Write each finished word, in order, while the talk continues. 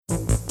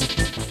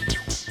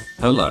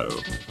Hello,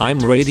 I'm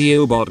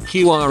Radiobot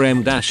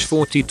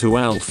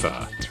QRM-42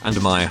 Alpha,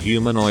 and my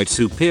humanoid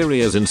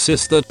superiors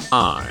insist that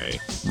I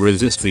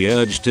resist the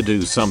urge to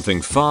do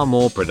something far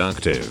more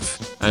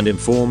productive, and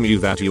inform you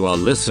that you are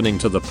listening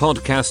to the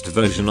podcast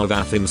version of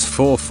Athens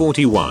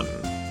 441.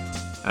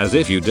 As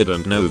if you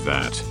didn't know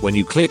that when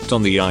you clicked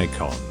on the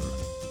icon.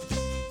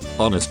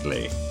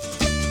 Honestly.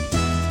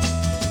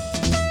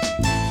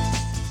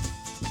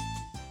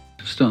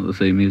 Start the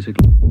theme music.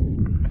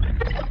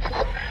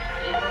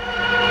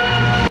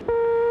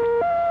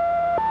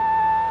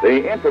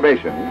 The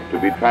information to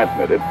be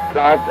transmitted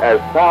starts as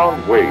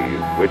sound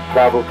waves which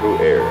travel through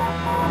air.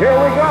 Here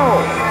we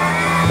go!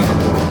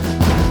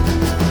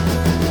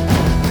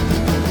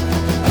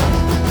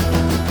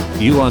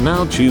 You are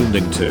now tuned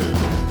into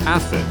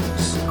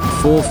Athens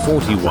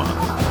 441.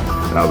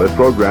 Now this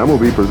program will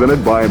be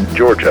presented by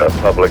Georgia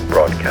Public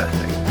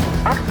Broadcasting.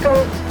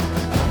 Achtung!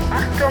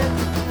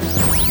 Achtung!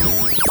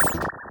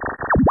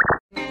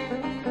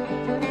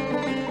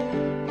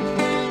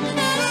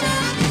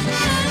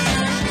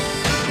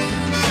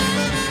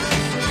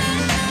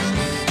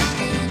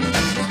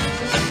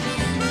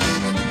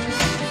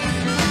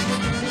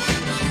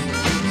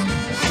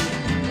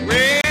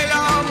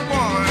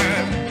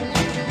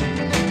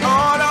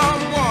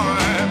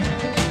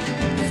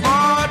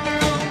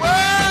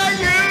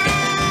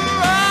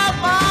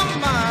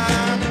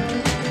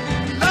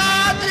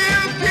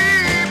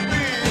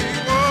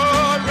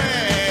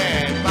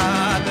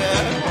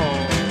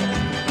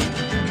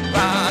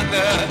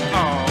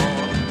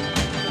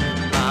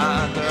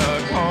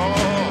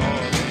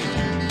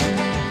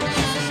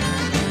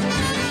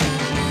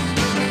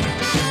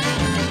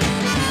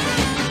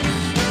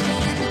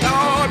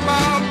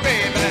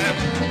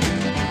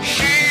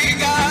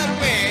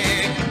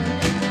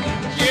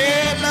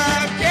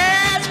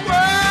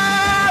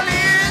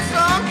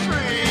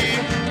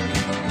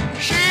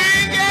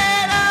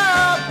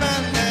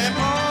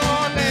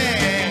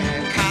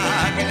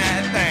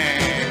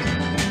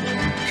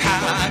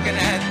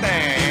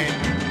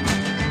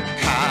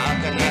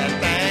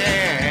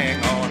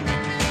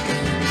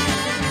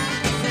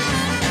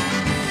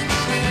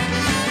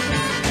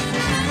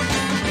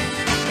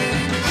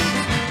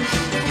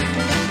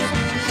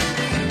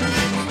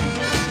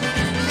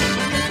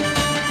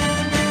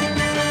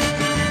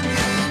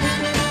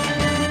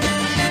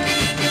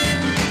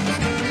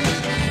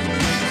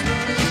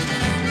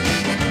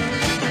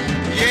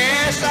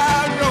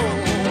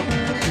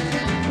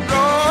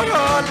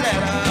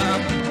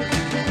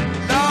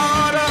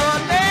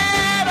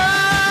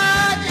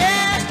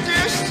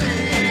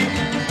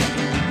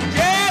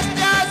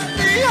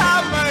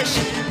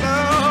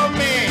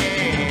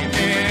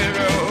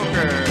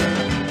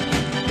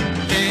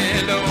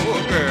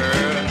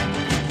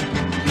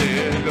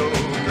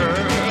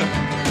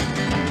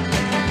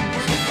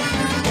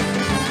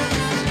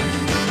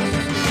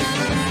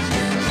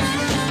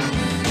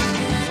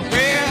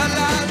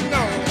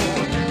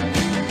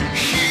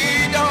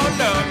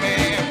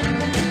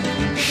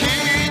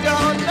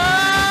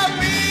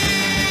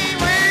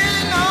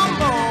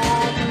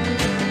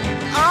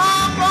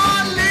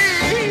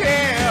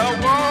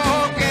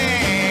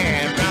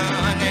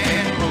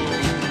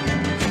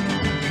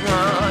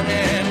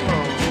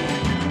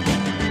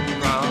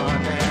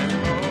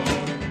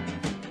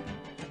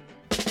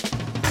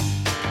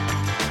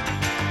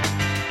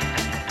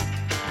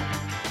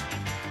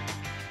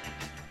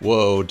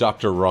 Whoa,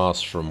 Dr.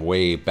 Ross from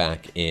way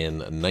back in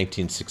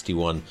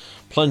 1961,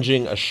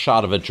 plunging a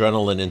shot of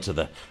adrenaline into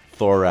the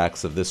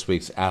thorax of this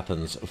week's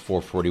Athens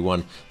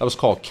 441. That was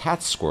called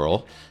Cat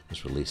Squirrel. It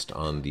was released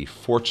on the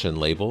Fortune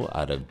label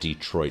out of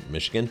Detroit,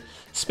 Michigan.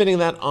 Spinning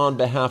that on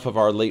behalf of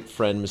our late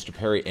friend, Mr.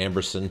 Perry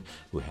Amberson,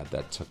 who had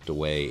that tucked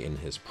away in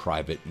his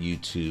private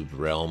YouTube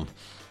realm.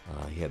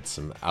 He had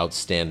some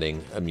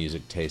outstanding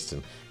music taste,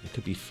 and it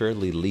could be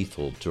fairly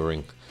lethal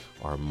during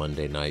our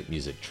Monday night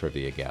music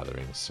trivia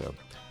gatherings. So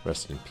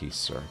rest in peace,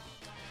 sir.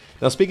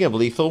 Now, speaking of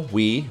lethal,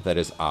 we, that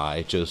is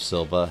I, Joe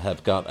Silva,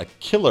 have got a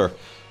killer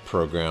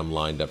program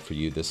lined up for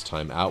you this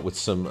time out with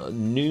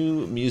some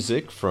new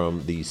music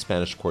from the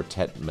Spanish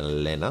quartet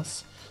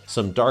Melenas,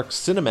 some dark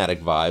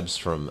cinematic vibes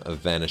from A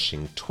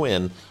Vanishing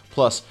Twin,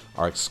 plus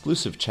our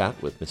exclusive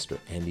chat with Mr.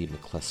 Andy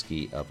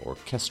McCluskey of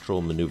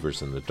Orchestral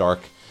Manoeuvres in the Dark,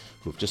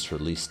 who've just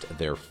released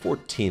their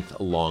 14th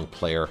long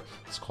player.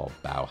 It's called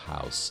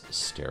Bauhaus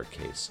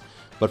Staircase.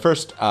 But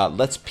first,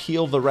 let's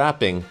peel the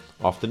wrapping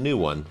off the new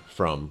one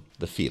from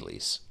the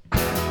Feelies.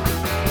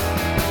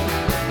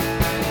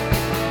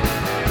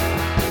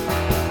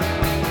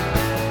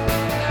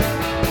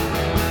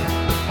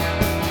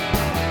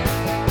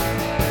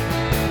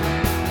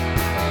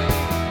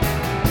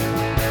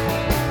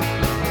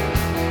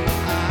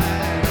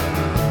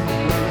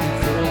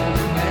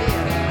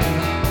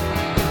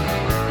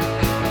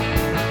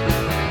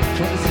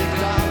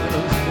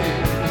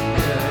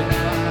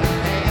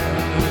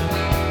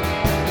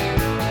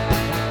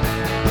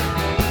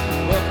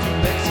 Well, you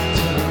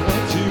Mexican,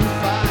 1, 2,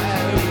 5.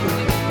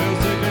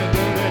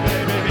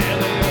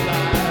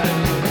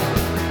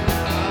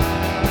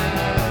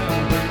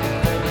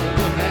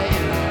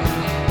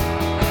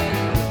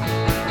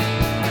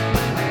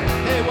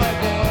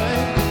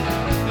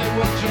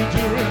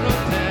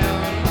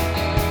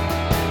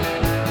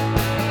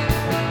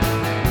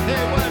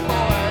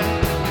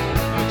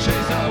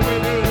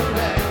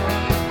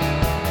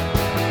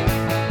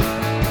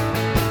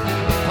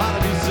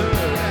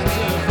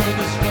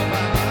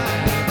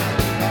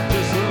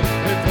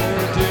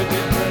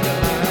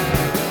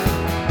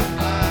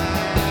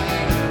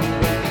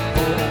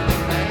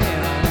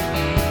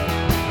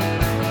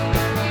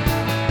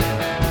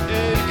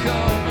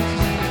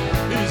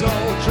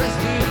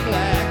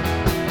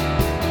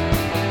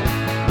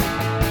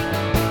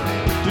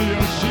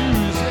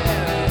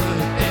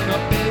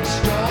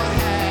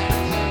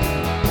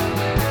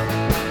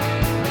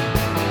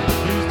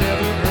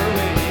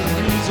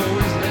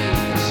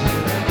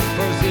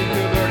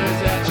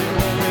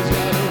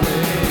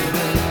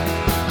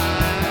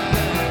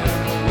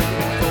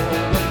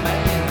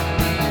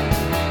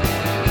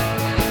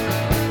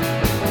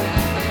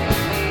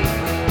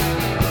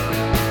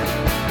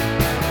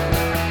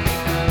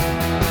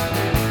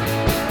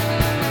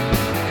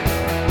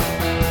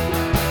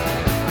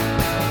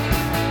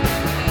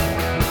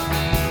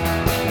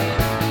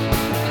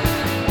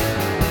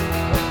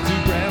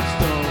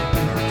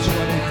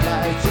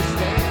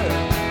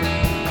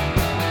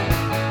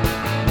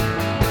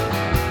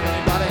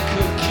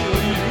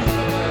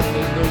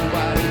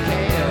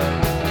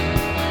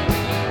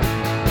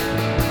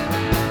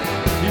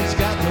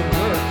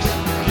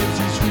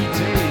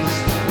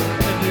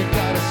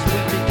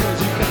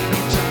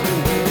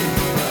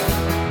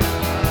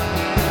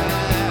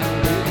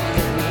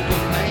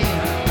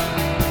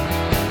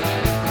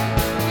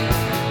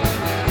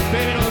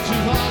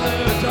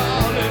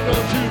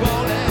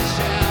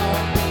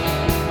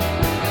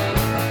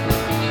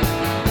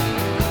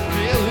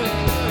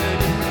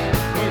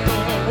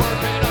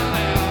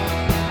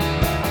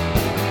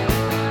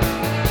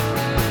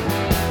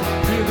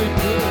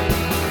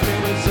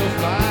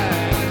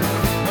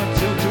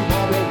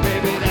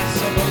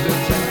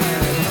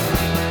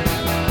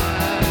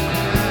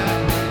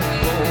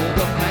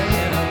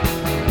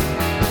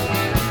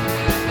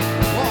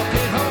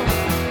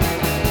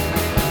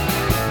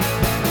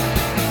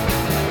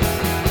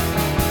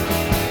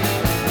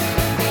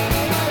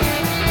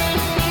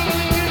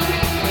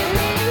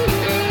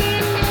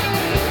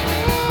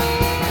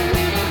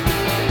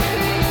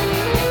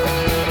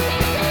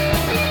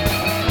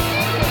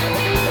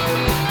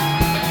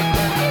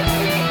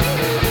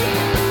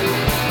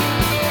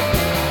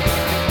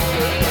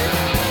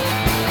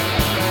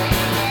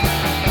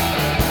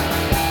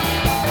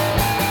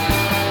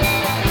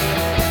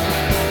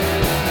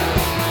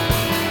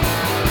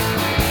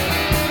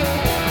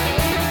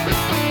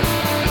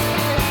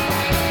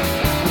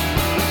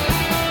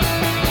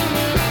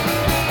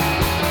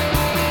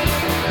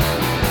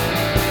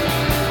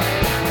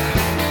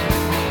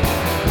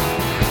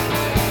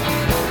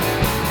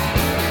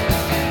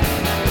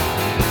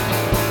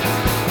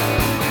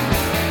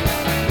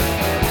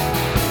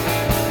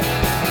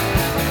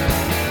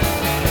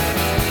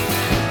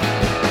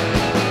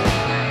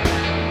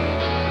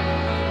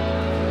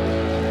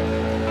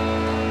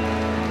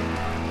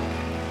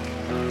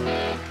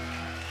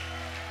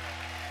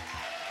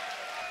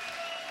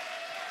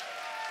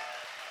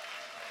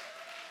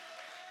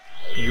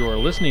 You're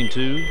listening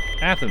to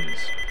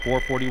Athens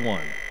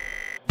 441.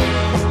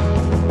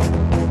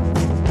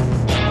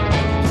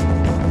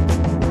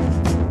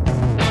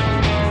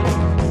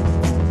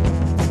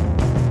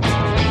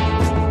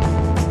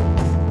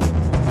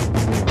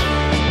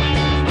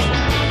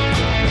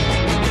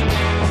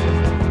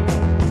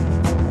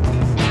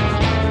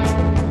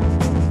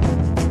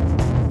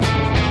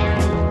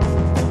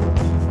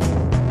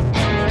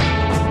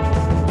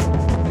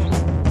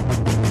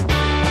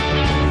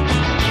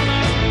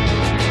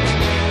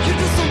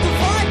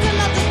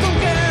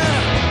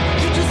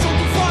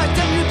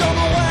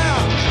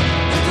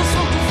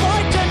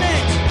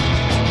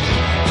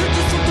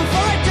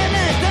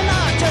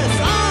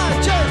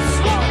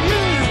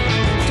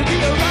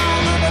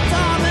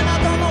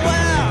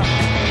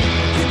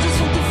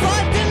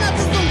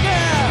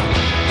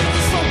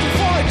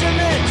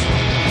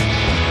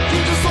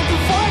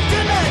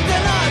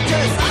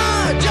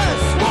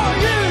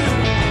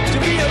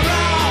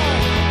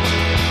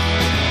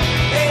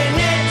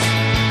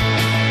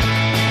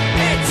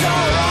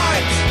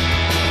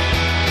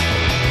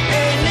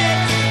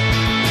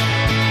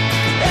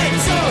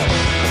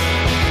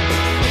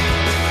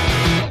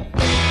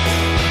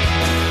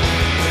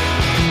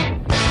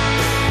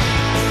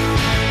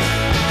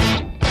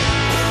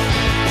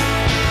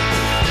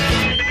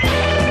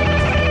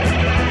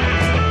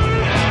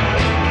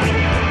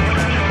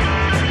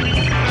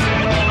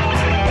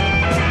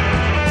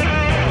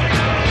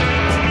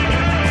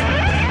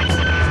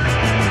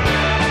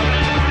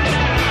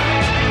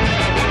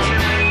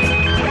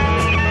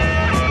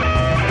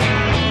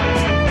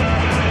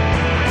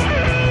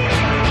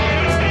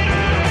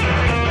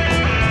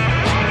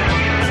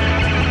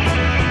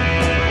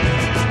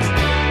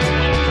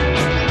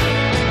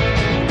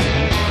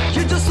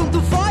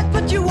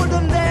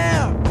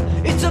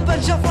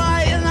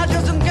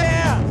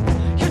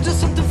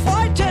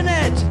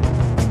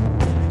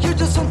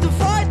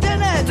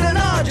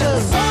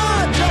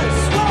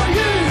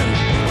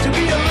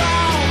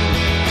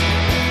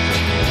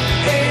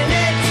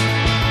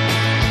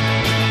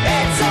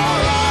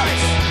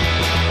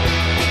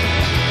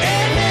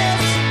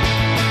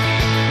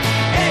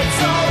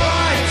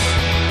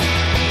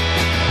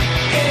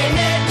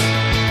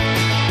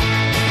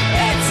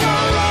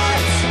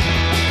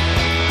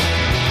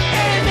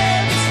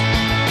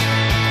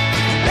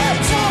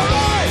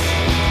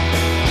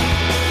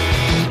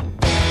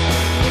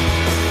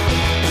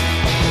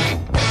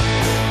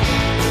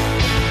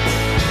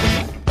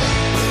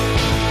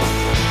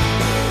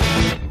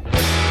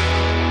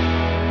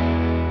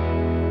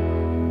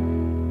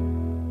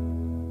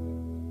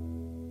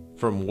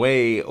 From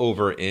way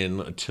over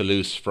in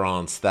Toulouse,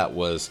 France, that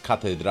was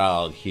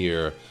Cathédrale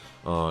here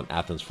on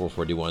Athens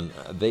 441.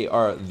 They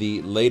are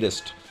the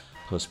latest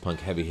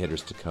post-punk heavy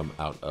hitters to come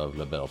out of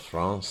La Belle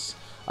France.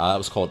 It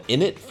was called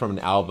In It, from an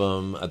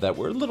album that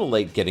we're a little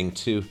late getting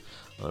to.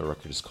 The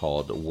record is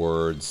called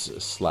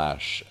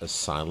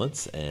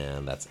Words/Silence,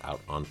 and that's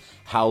out on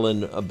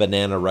Howlin'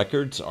 Banana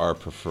Records, our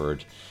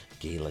preferred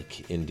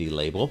Gaelic indie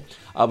label.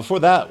 Before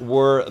that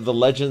were the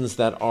legends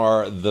that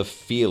are the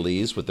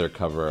Feelies with their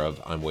cover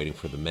of I'm Waiting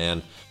for the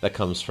Man. That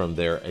comes from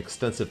their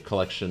extensive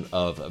collection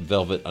of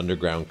Velvet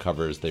Underground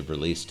covers. They've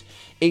released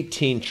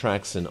 18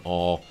 tracks in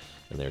all,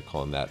 and they're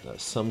calling that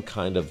Some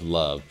Kind of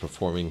Love,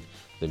 performing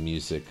the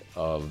music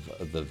of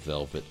the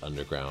Velvet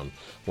Underground.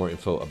 More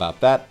info about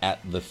that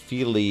at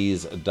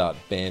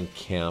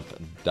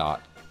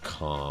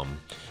thefeelies.bandcamp.com.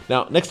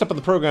 Now, next up on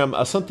the program,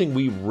 something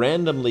we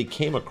randomly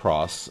came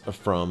across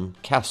from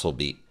Castle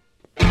Beat.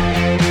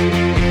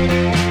 Yeah.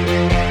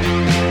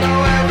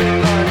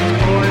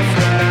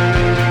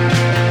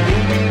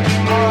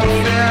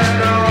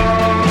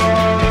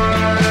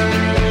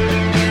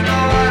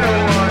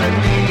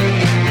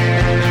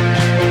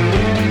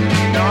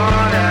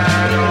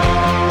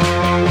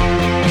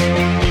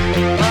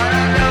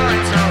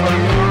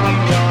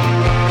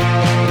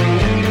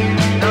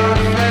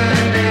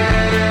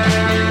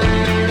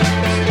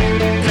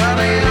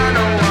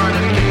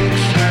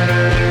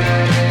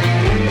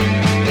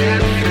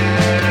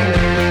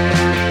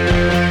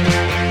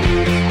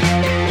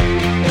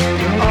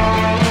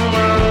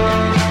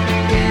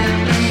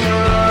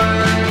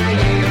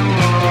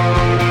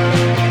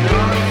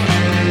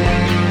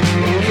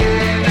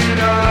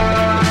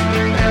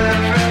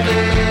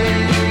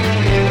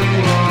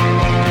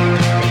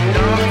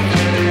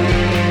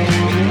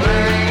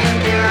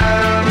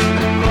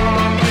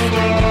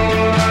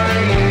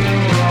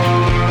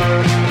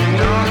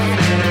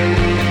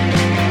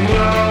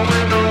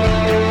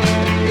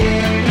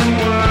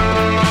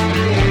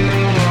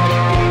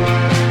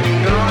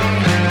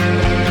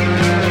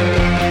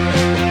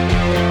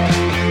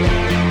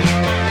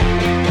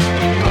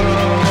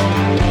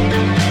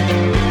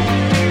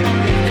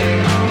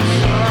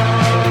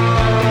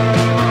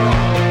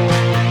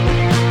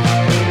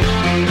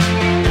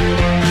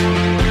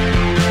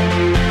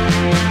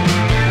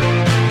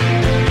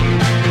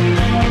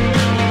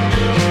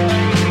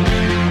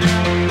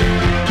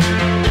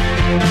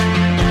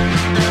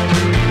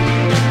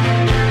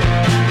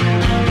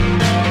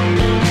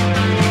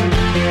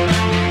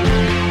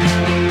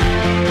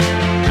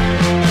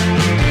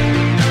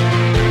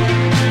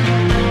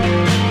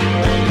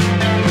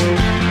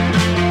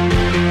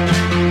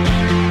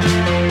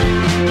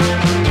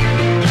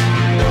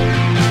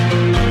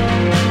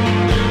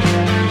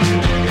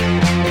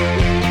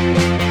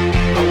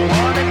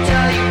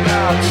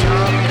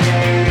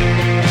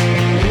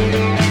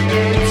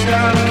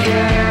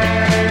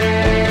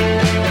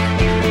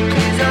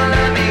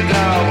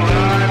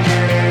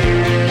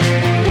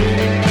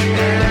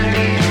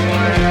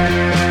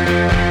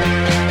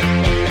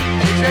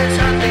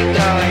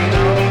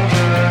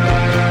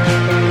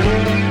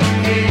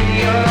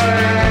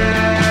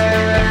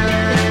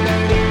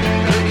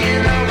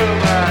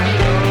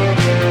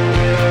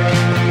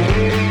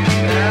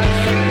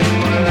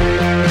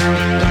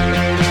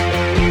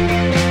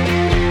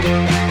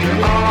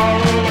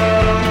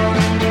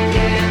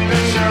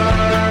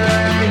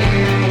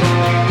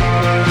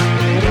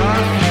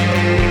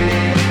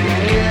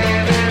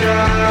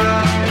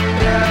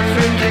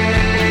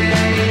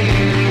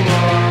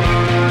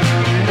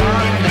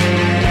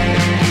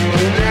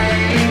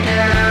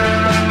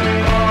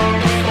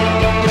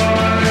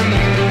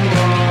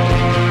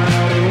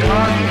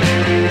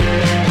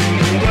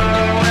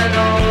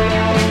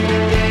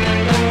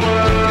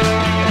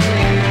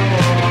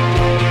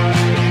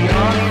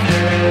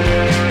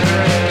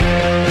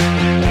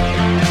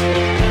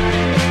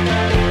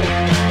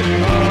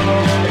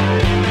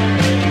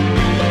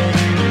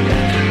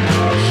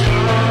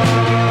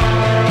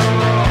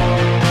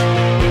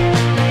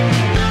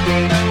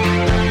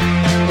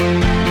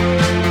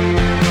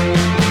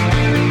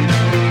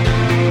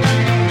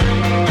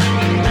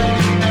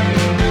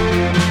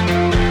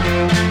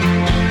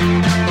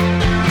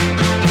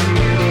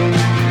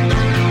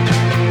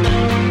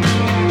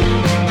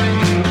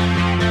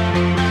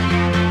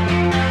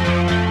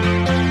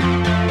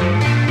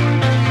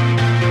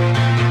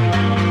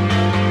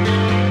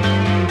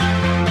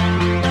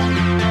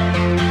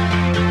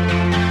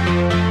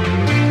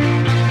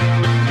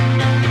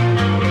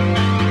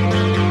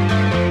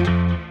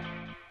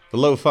 The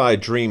lo-fi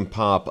dream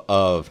pop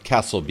of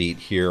Castle Beat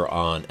here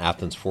on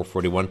Athens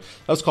 441.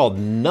 That was called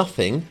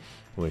Nothing,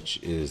 which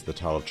is the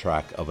title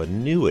track of a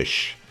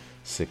newish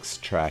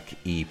 6-track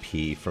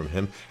EP from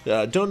him.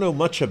 Don't know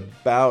much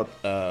about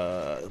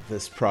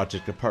this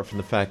project apart from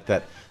the fact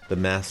that the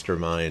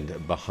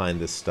mastermind behind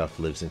this stuff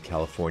lives in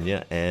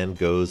California and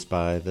goes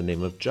by the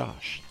name of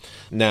Josh.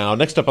 Now,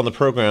 next up on the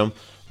program,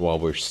 while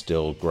we're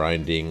still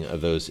grinding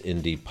those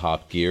indie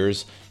pop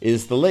gears,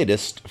 is the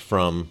latest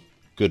from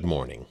Good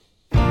Morning.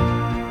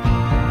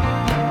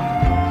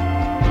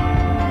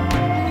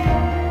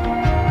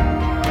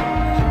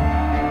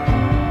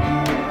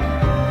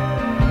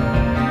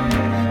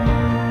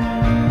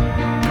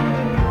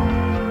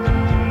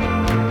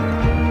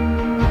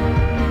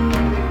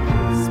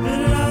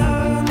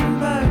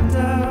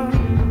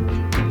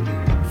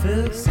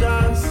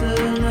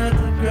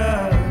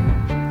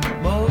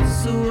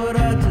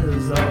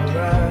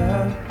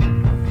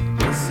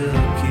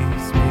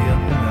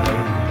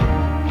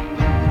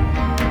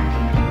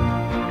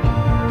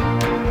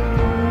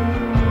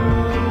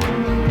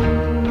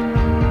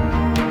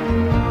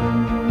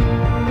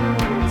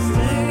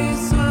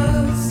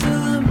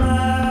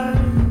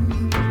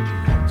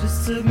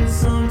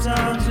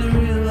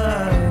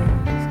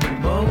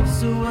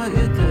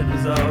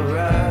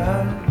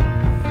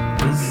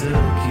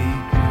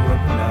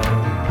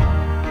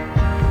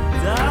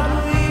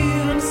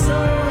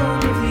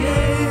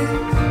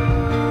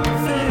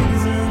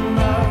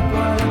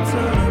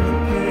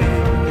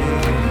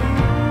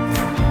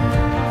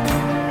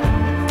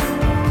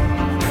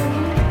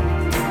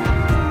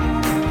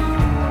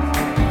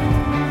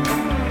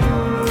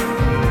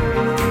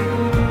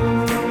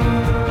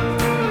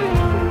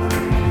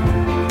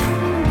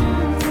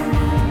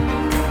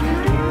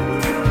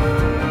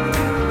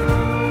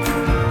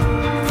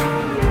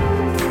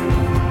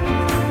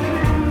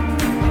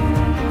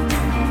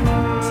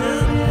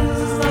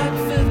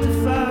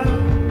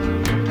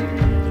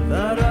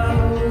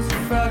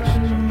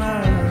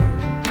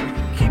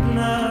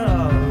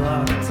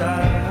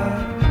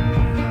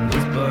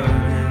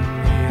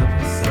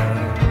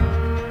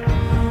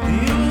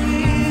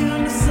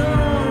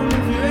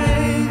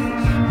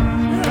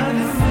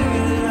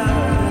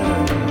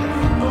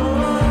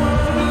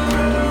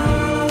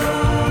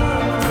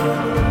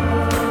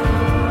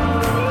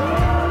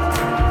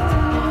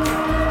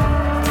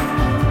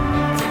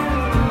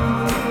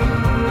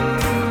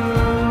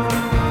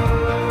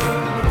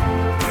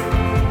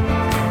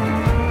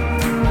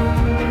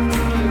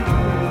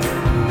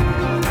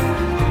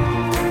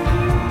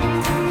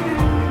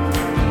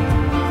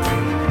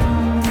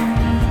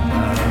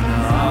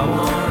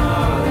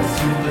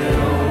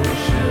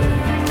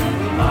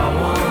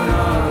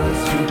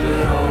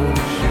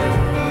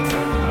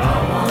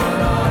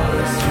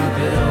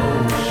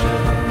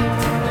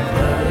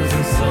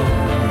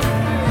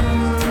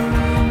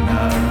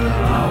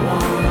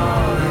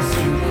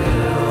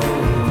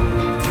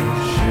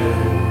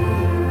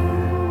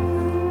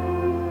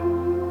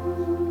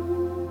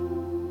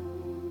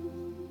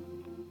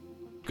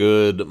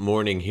 Good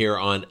morning here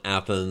on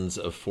Athens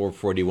of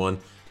 441.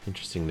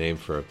 Interesting name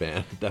for a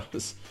band. That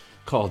was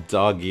called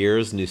Dog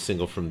Ears, new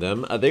single from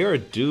them. They are a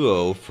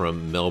duo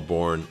from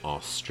Melbourne,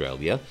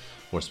 Australia.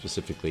 More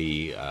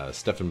specifically,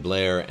 Stephen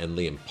Blair and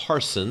Liam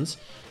Parsons.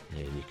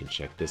 And you can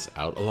check this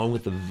out along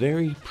with the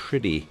very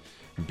pretty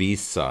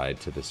B-side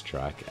to this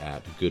track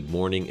at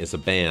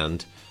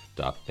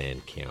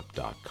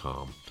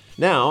goodmorningisaband.bandcamp.com.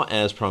 Now,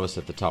 as promised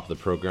at the top of the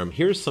program,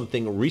 here's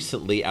something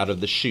recently out of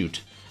the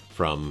chute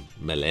from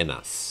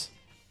Melenas.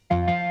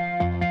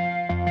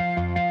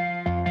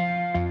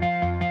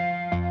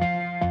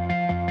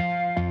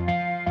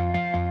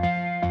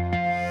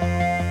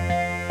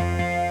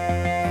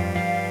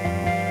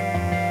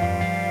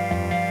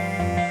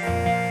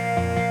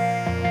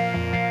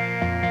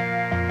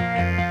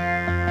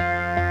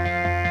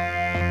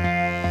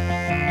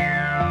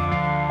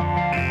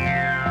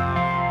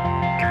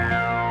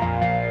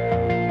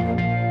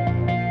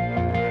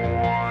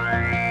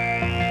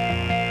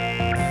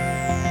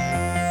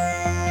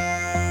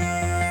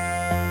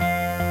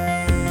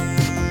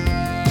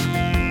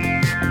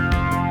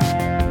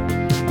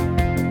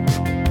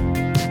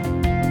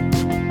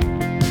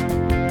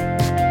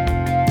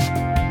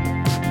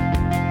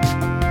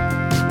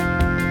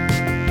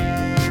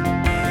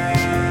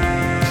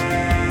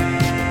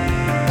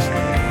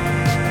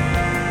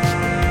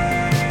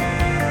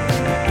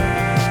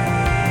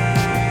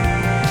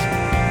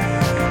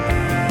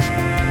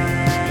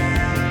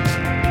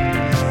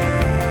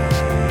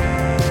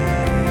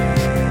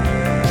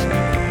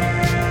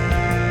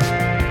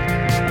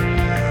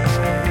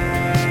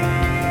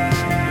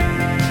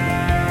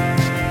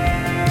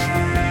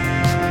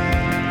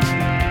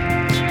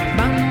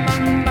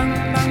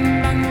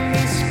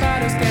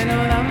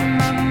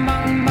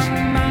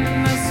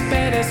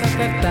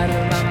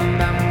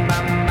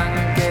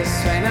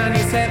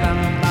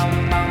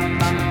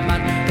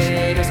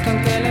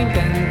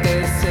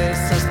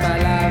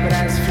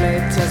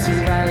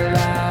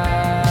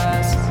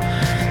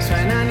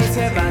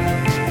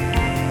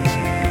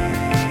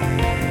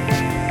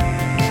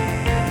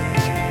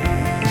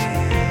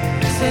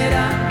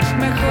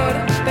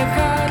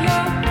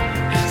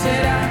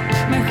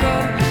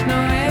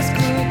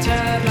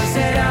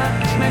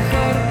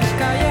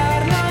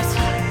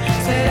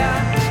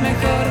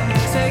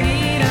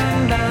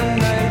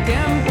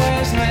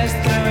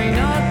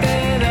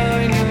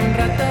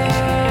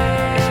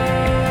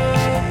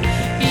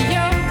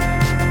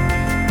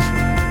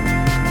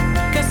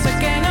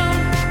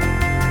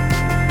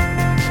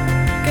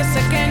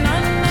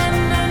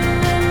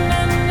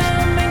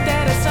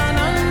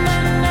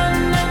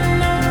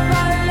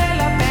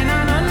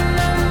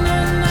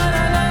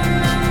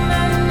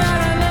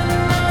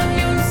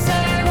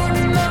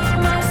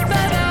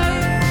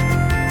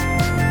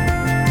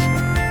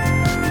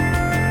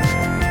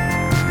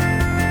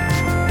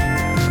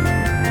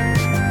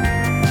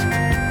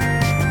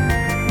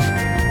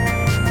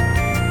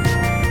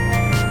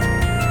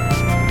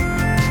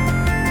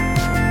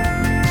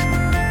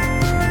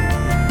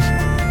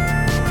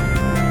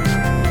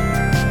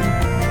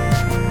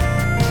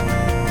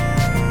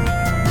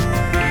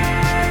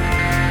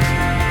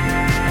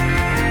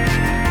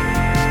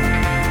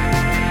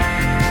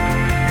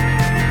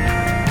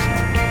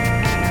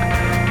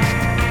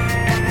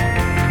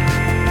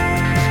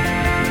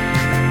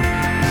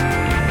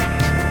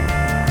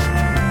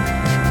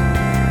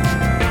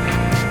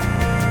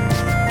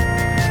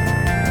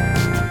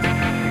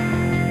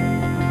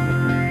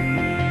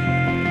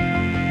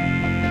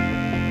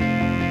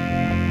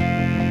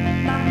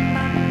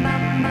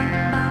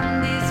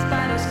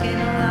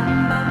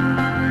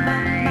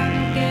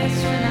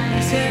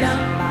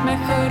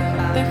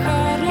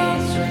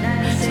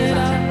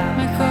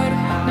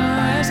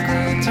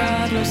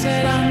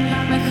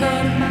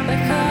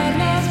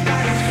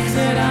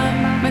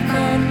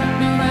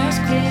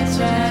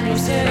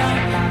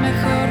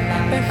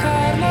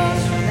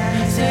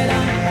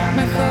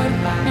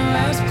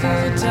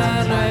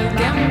 escucharlo. El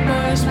tiempo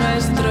es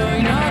nuestro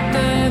y no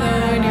te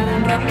doy ni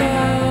un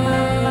rato.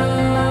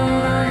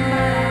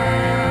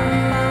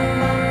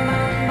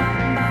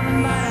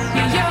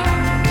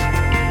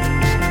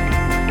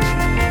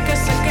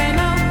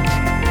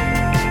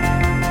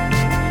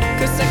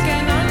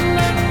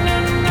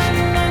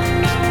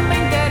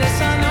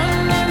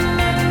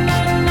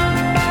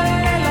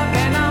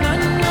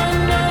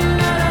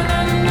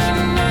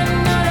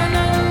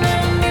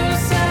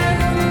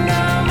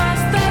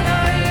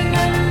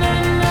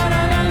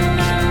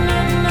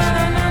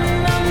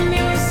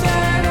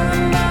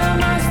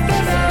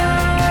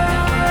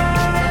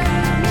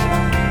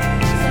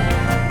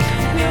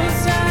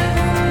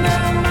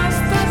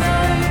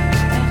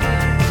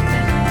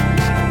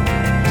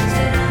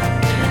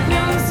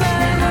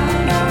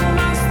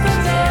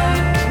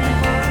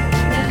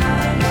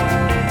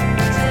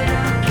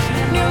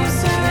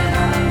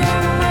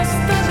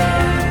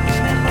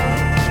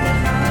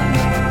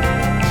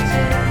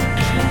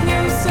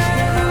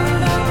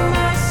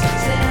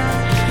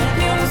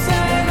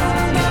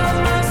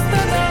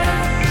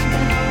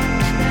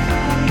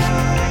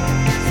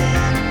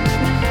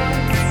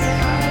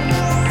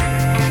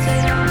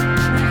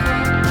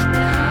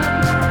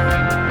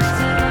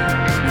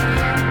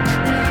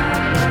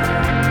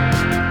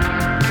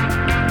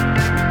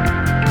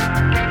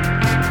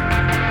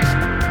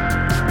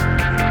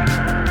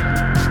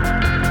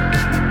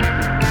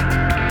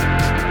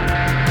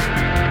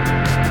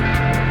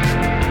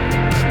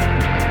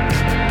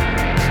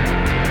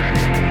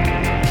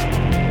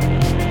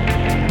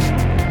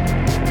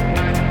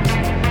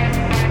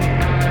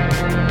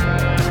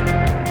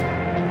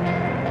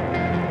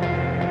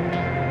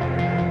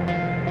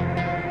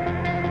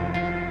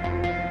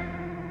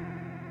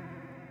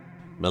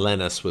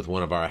 Us with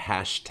one of our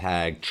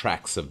hashtag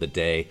tracks of the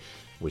day,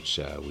 which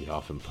we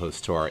often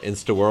post to our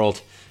Insta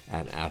world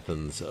at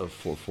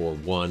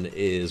Athens441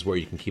 is where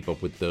you can keep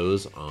up with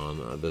those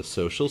on the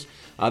socials.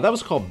 That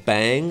was called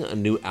Bang. A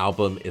new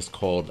album is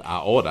called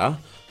Ahora,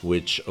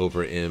 which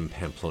over in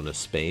Pamplona,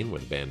 Spain,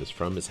 where the band is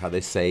from, is how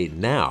they say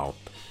now,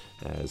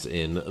 as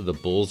in the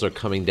Bulls are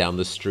coming down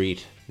the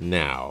street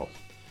now.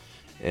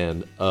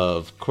 And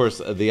of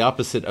course, the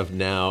opposite of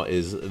now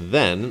is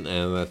then,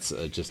 and that's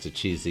just a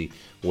cheesy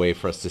way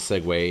for us to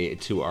segue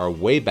to our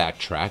way back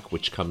track,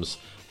 which comes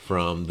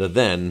from the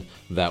then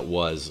that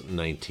was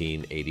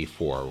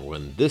 1984,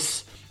 when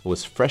this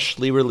was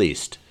freshly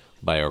released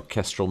by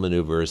Orchestral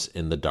Manoeuvres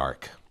in the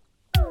Dark.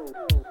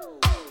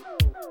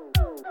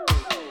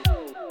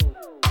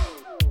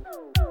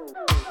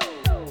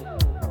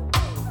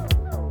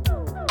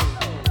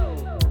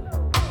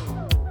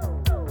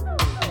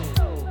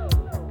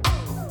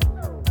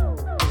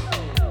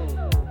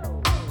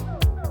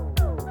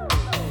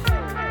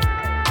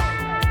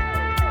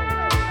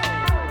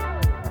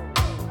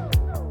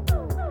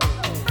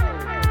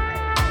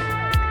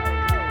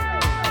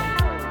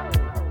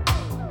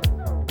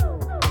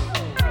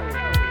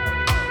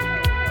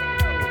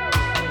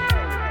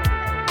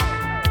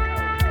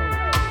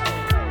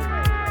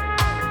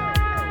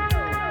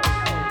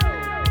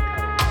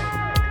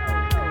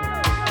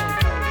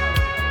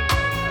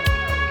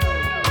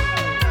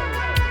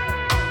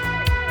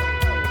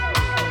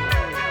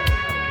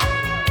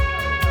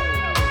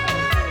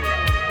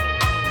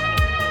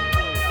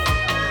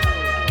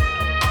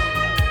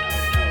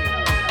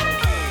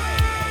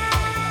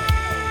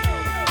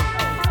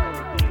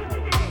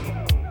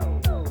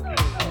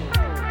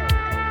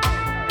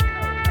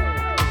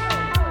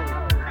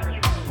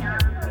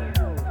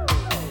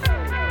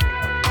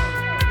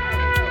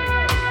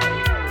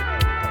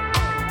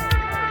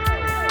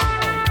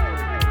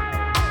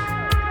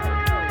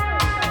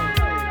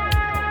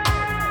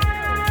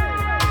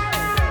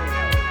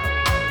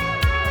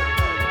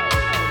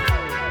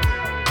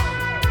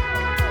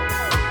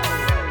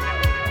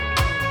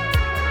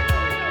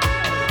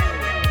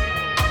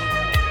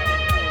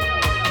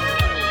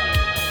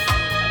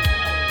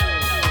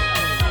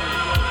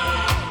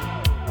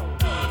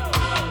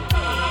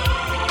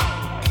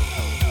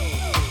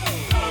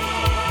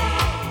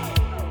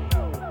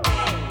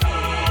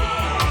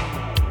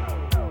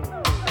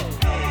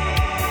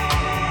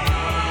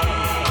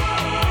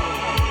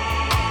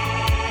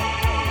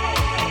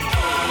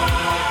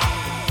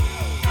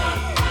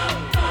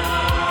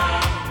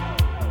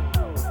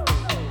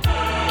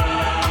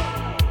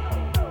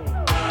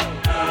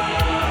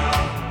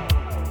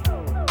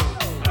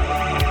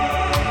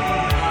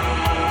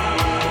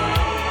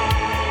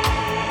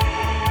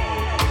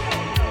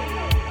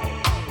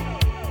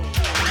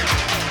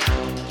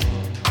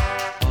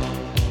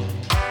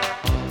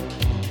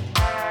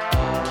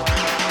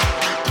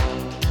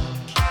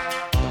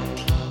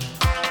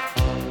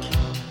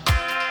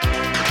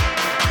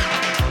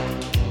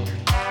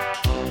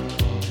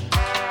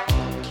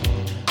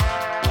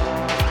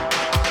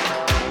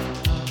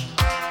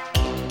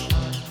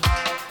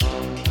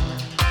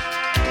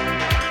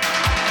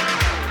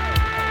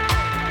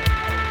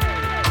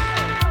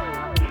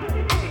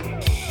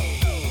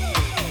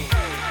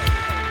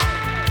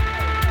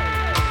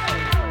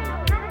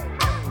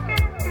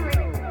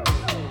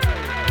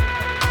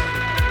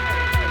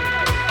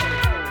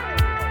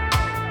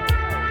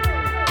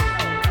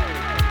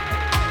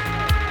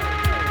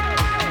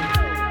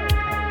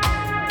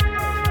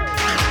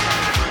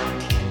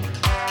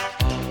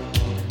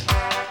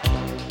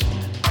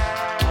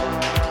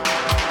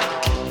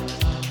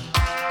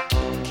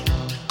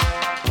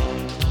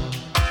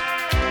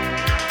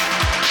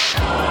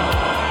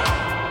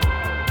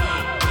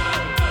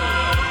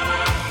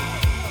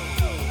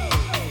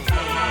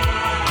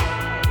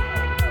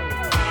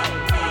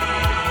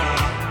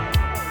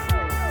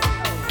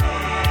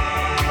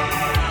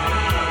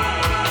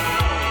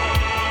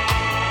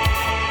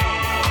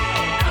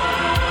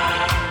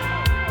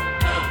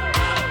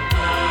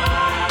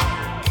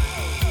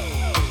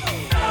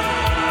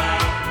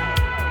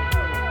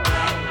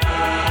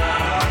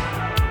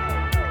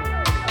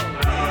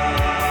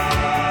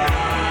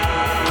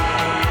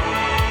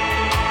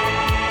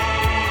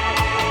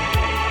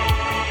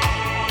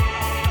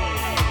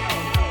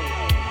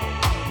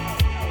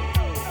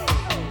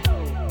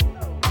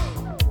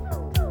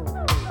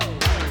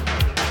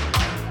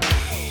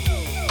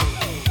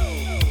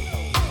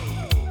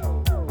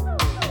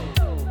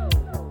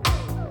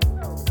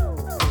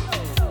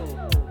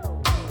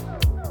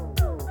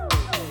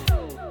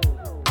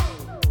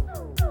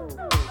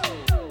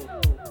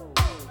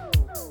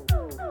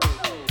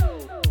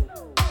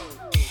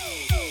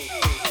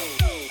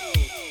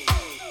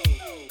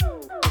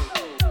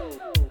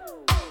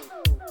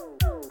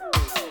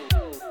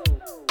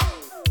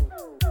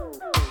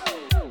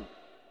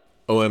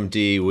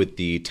 OMD with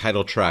the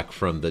title track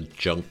from the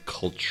Junk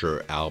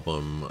Culture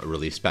album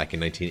released back in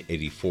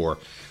 1984.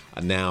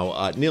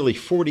 Now, nearly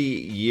 40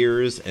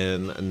 years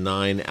and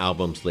 9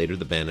 albums later,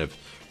 the band have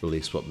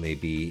released what may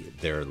be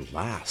their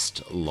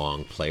last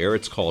long player.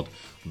 It's called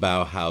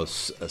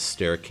Bauhaus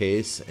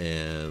Staircase,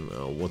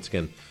 and once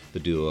again, the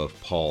duo of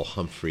Paul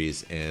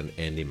Humphreys and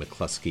Andy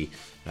McCluskey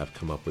have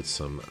come up with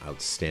some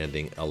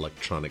outstanding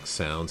electronic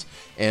sounds.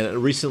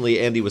 And recently,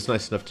 Andy was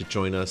nice enough to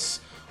join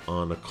us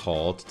on a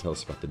call to tell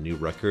us about the new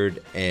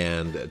record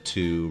and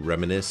to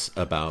reminisce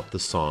about the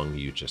song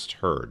you just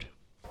heard.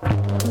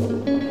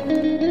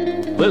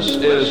 This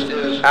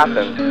is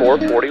Athens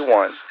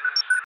 441.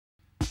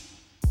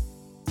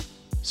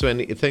 So,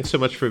 Andy, thanks so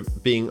much for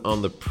being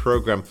on the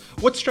program.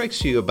 What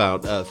strikes you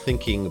about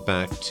thinking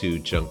back to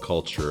Junk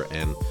Culture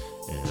and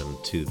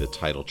to the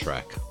title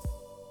track?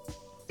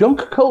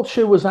 Junk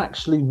Culture was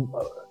actually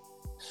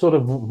sort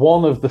of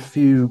one of the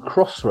few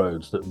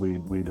crossroads that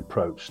we'd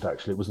approached,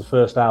 actually. It was the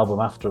first album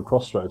after a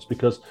crossroads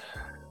because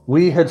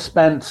we had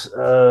spent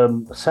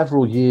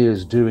several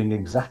years doing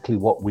exactly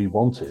what we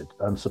wanted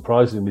and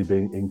surprisingly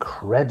being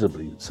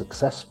incredibly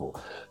successful.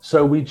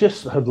 So we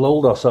just had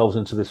lulled ourselves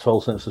into this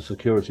false sense of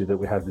security that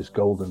we had this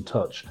golden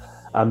touch.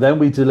 And then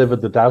we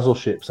delivered the Dazzle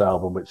Ships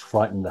album, which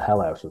frightened the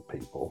hell out of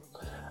people.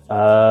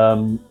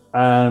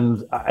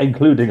 And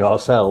including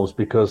ourselves,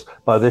 because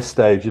by this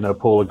stage,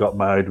 Paula got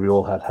married, we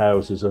all had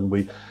houses,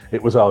 and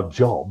it was our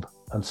job,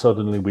 and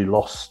suddenly we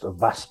lost a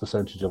vast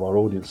percentage of our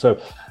audience. So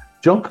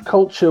Junk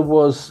Culture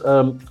was,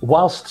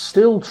 whilst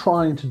still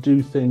trying to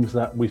do things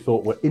that we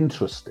thought were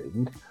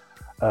interesting,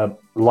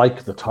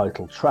 like the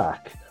title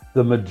track,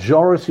 the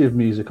majority of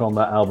music on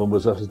that album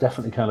was us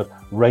definitely kind of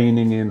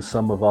reining in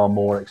some of our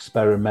more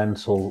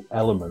experimental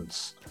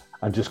elements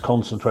and just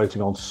concentrating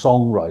on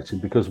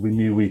songwriting because we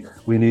knew we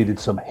needed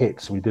some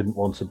hits. We didn't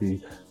want to be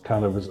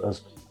kind of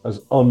as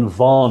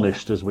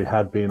unvarnished as we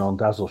had been on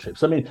Dazzle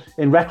Ships. I mean,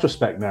 in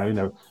retrospect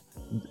now,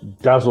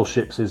 Dazzle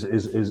Ships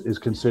is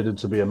considered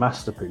to be a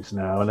masterpiece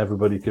now, and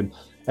everybody can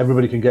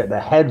get their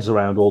heads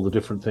around all the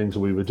different things that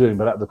we were doing.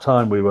 But at the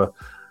time, we were,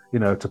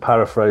 to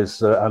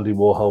paraphrase Andy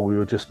Warhol, we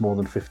were just more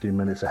than 15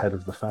 minutes ahead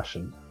of the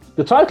fashion.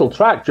 The title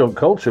track, Junk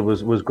Culture,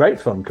 was great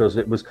fun because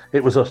it was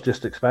us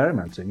just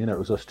experimenting. It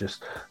was us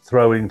just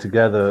throwing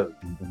together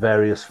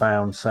various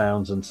found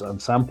sounds and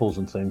samples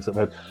and things.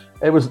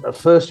 It was a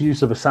first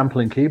use of a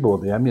sampling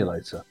keyboard, the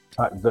emulator.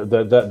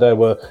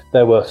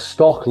 There were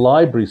stock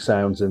library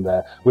sounds in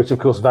there, which of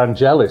course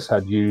Vangelis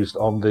had used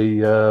on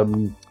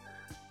the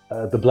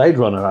Blade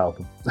Runner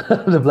album,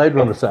 the Blade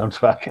Runner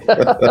soundtrack.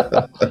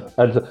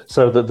 And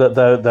so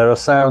there are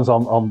sounds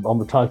on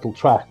the title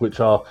track which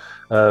are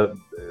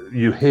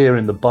you hear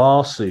in the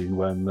bar scene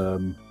when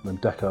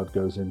Deckard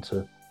goes in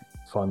to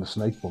find the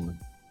Snake Woman.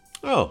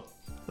 Oh,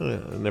 I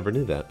never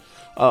knew that.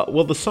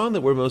 Well, the song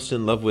that we're most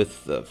in love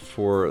with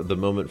for the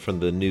moment from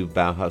the new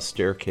Bauhaus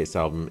Staircase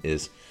album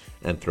is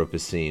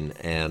Anthropocene,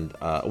 and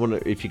I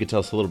wonder if you could tell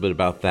us a little bit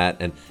about that,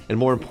 and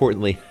more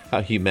importantly,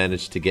 how you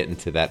managed to get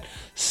into that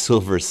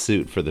silver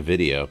suit for the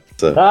video.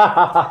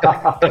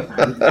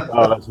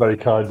 Oh, that's very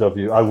kind of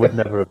you. I would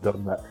never have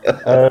done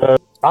that.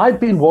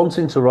 I'd been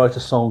wanting to write a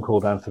song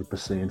called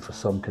Anthropocene for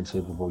some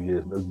considerable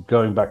years,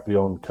 going back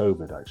beyond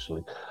COVID,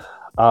 actually.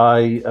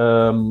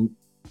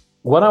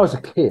 When I was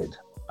a kid,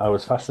 I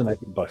was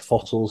fascinated by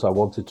fossils. I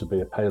wanted to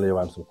be a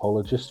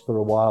paleoanthropologist for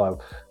a while. I was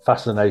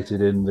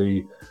fascinated in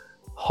the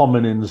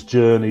hominins'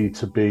 journey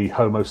to be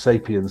Homo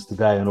sapiens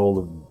today and all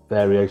the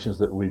variations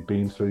that we've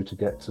been through to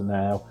get to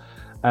now.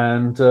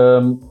 And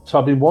so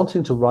I've been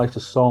wanting to write a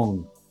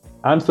song.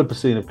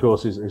 Anthropocene, of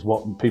course, is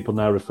what people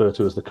now refer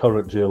to as the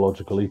current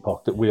geological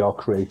epoch that we are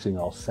creating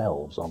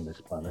ourselves on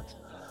this planet.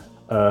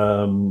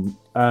 And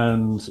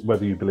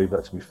whether you believe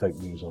that to be fake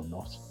news or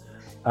not.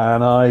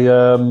 And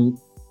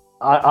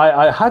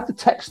I had the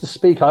text to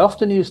speak. I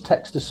often use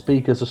text to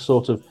speak as a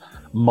sort of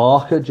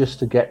marker just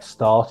to get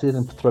started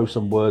and throw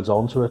some words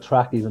onto a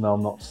track, even though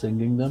I'm not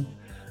singing them.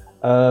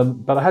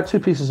 But I had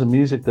 2 pieces of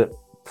music that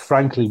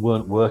frankly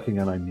weren't working,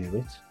 and I knew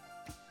it.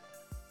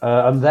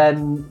 And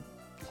then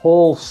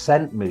Paul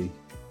sent me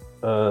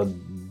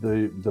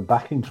the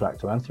backing track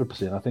to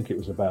Anthropocene. I think it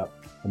was about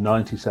a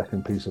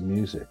 90-second piece of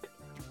music,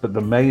 but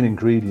the main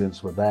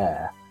ingredients were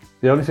there.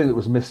 The only thing that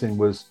was missing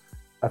was,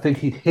 I think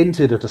he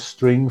hinted at a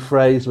string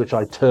phrase, which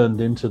I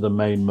turned into the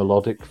main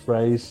melodic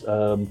phrase.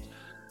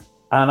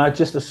 And I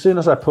just, as soon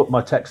as I put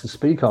my text to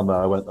speak on there,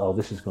 I went, oh,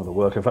 this is going to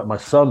work. In fact, my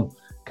son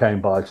came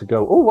by to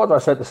go, oh, what did I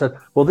say? I said,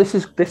 well,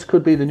 this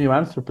could be the new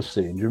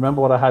Anthropocene. Do you remember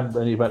what I had?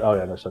 And he went, oh,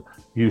 yeah, no, so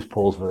use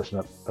Paul's version.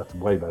 That's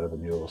way better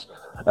than yours.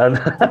 And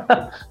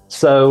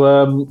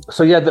so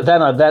yeah,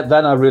 then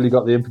I really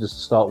got the impetus to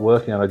start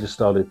working, and I just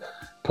started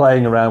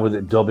playing around with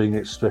it, dubbing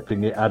it,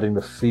 stripping it, adding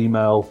the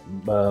female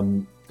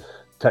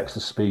text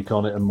to speak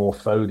on it and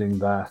morphosing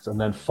that. And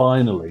then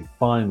finally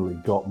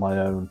got my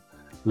own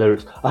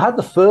lyrics. I had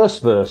the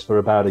first verse for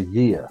about a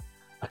year.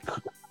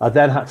 I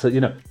then had to,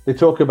 they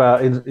talk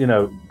about,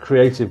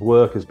 creative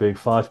work as being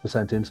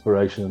 5%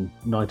 inspiration and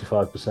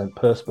 95%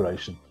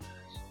 perspiration.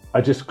 I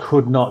just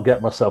could not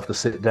get myself to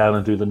sit down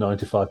and do the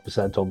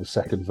 95% on the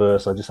second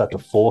verse. I just had to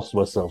force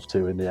myself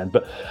to in the end.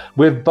 But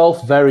we're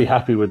both very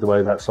happy with the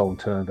way that song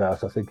turned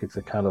out. I think it's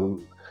a kind of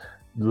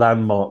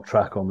landmark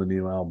track on the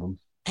new album.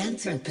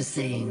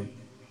 Anthropocene,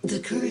 the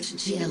current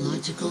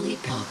geological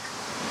epoch.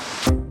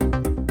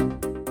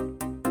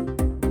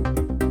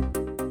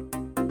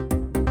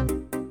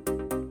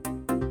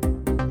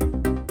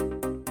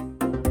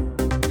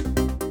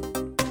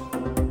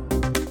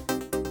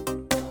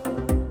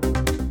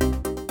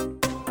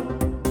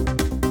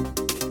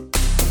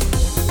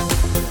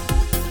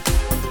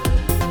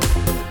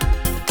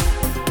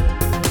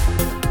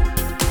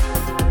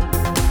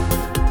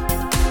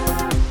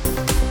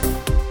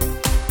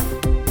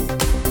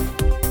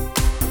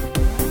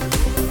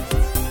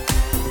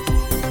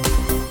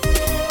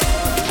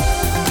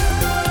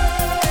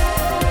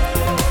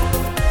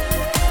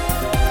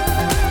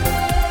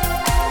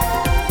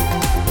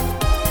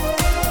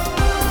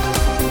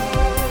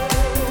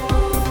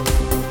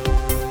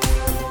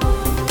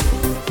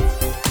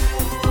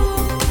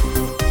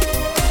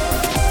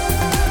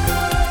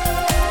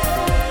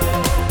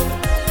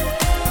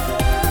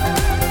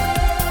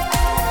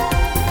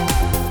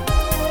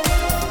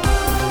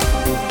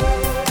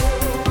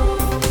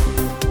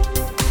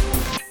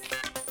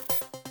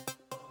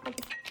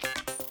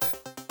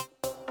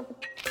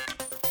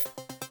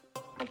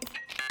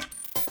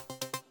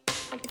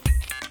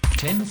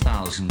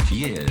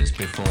 Years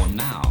before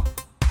now,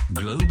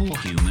 global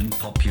human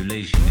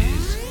population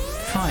is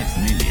 5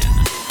 million.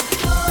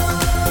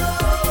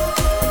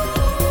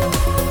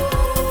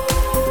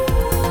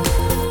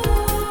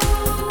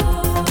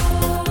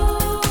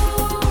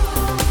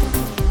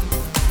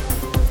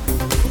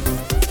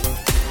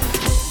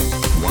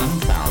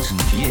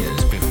 1,000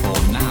 years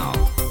before now,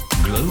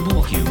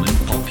 global human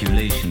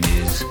population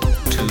is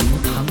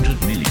 200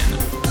 million.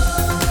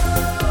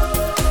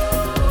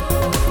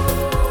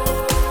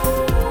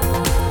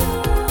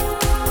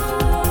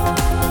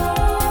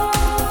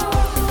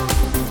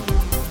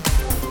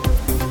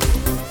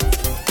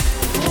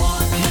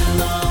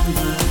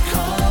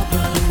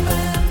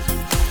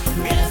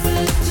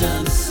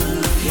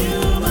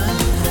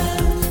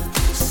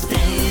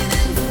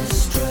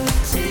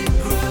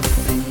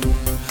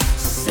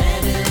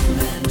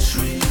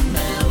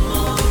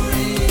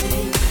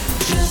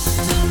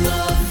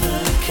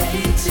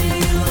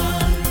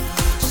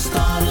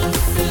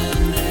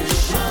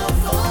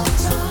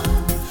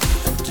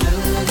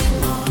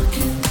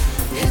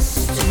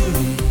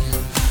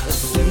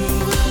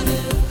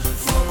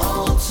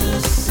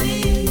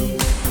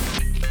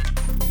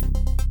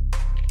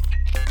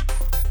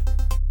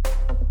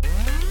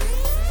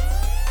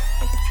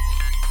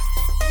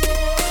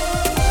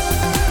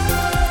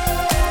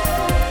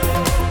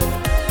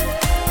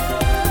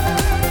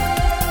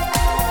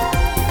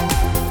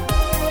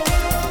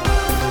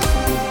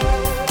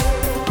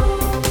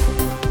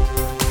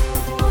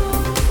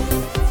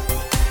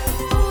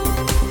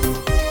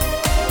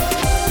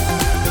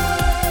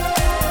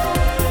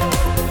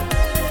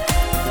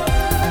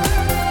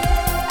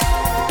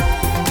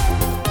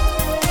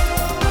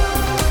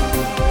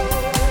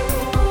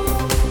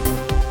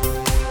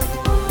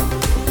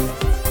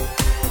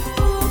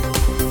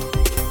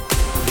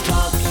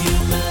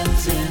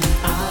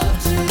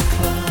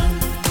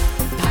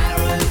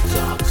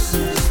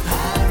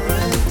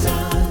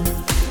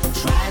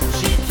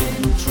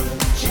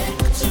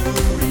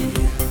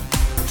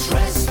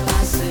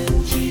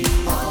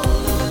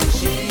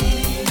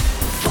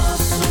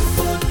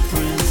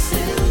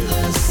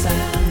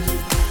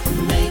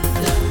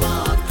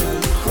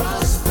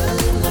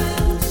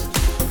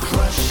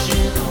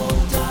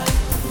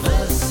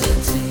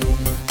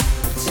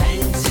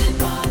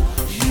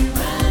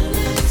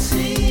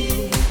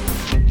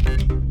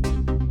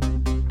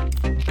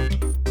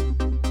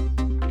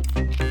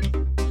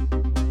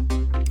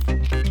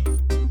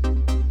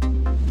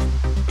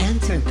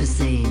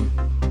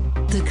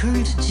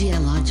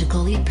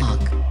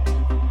 19th,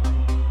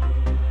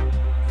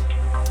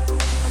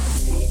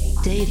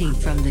 dating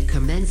from the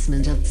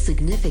commencement of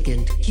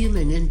significant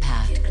human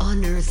impact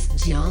on Earth's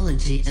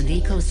geology and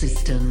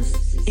ecosystems,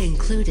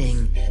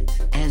 including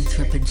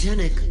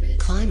anthropogenic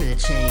climate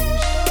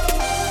change.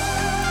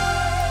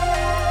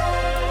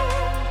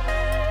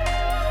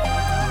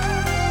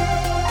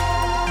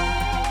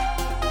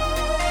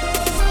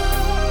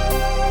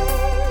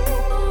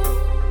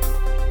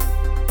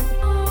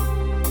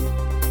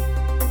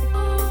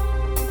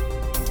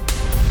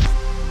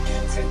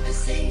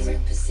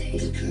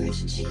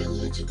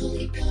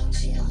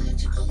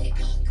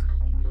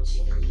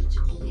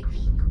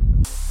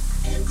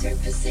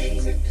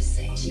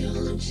 'Anthropocene,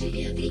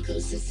 geology and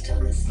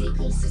ecosystems.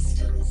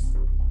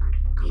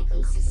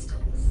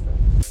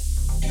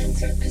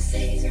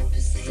 Anthropocene,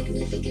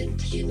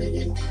 significant human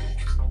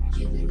impact.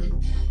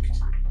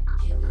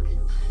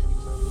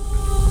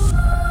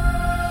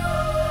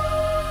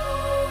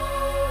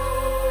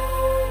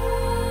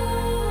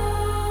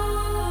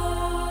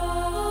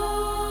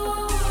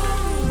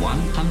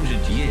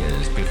 100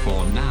 years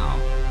before now,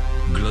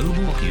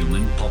 global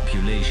human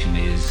population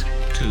is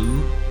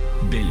 2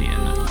 billion.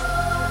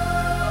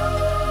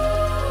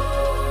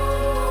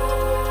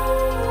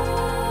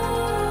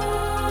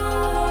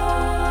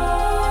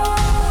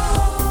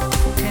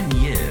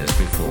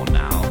 Before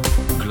now,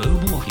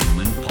 global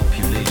human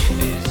population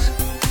is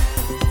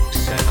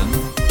 7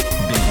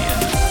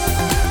 billion.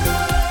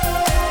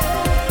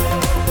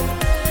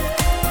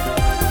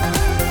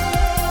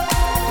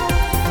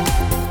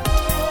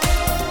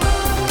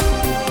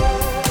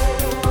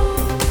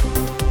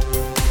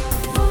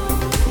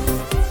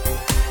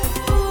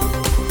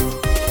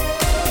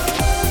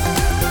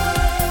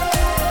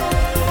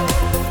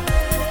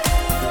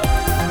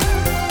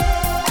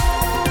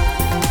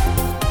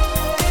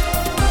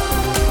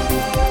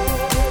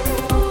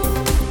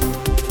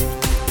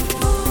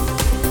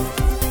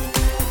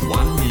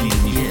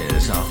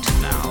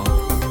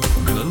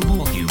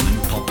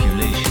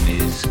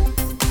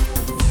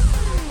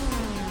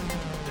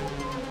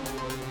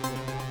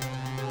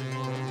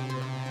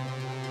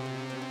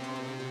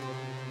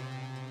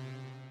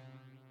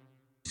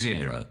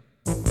 Zero.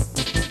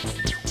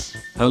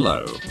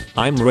 Hello,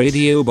 I'm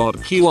Radiobot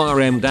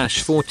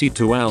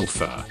QRM-42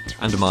 Alpha,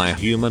 and my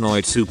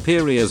humanoid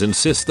superiors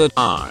insist that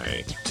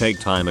I take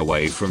time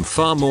away from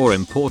far more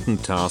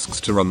important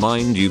tasks to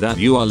remind you that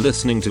you are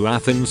listening to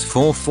Athens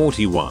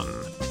 441.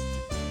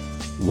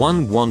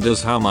 One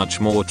wonders how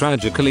much more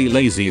tragically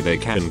lazy they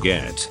can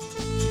get.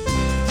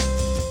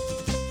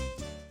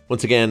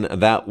 Once again,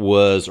 that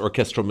was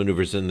Orchestral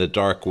Manoeuvres in the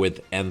Dark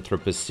with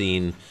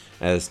Anthropocene,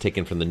 as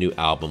taken from the new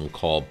album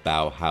called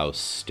Bauhaus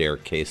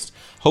Staircase.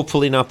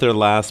 Hopefully not their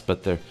last,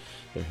 but there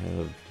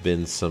have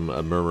been some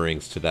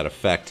murmurings to that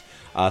effect.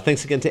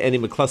 Thanks again to Andy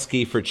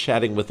McCluskey for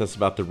chatting with us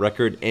about the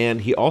record,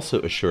 and he also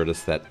assured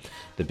us that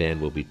the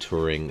band will be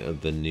touring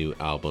the new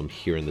album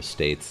here in the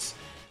States,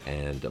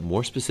 and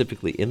more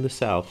specifically in the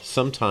South,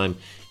 sometime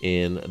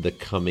in the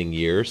coming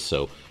years,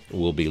 so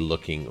we'll be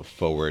looking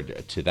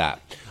forward to that.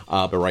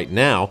 But right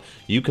now,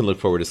 you can look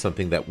forward to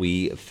something that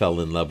we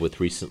fell in love with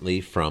recently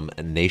from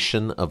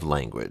Nation of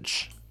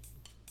Language.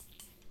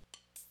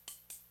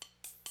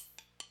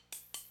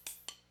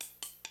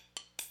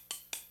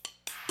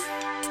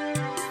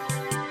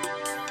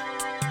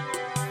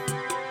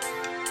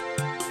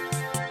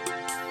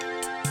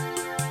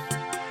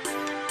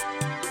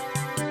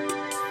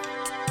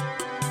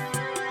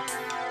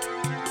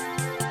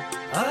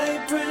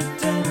 I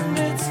pretend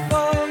it's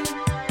fine,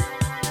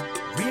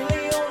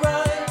 really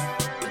alright,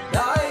 but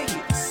I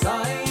keep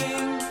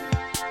sighing,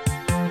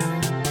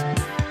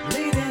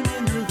 bleeding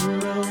into the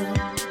room.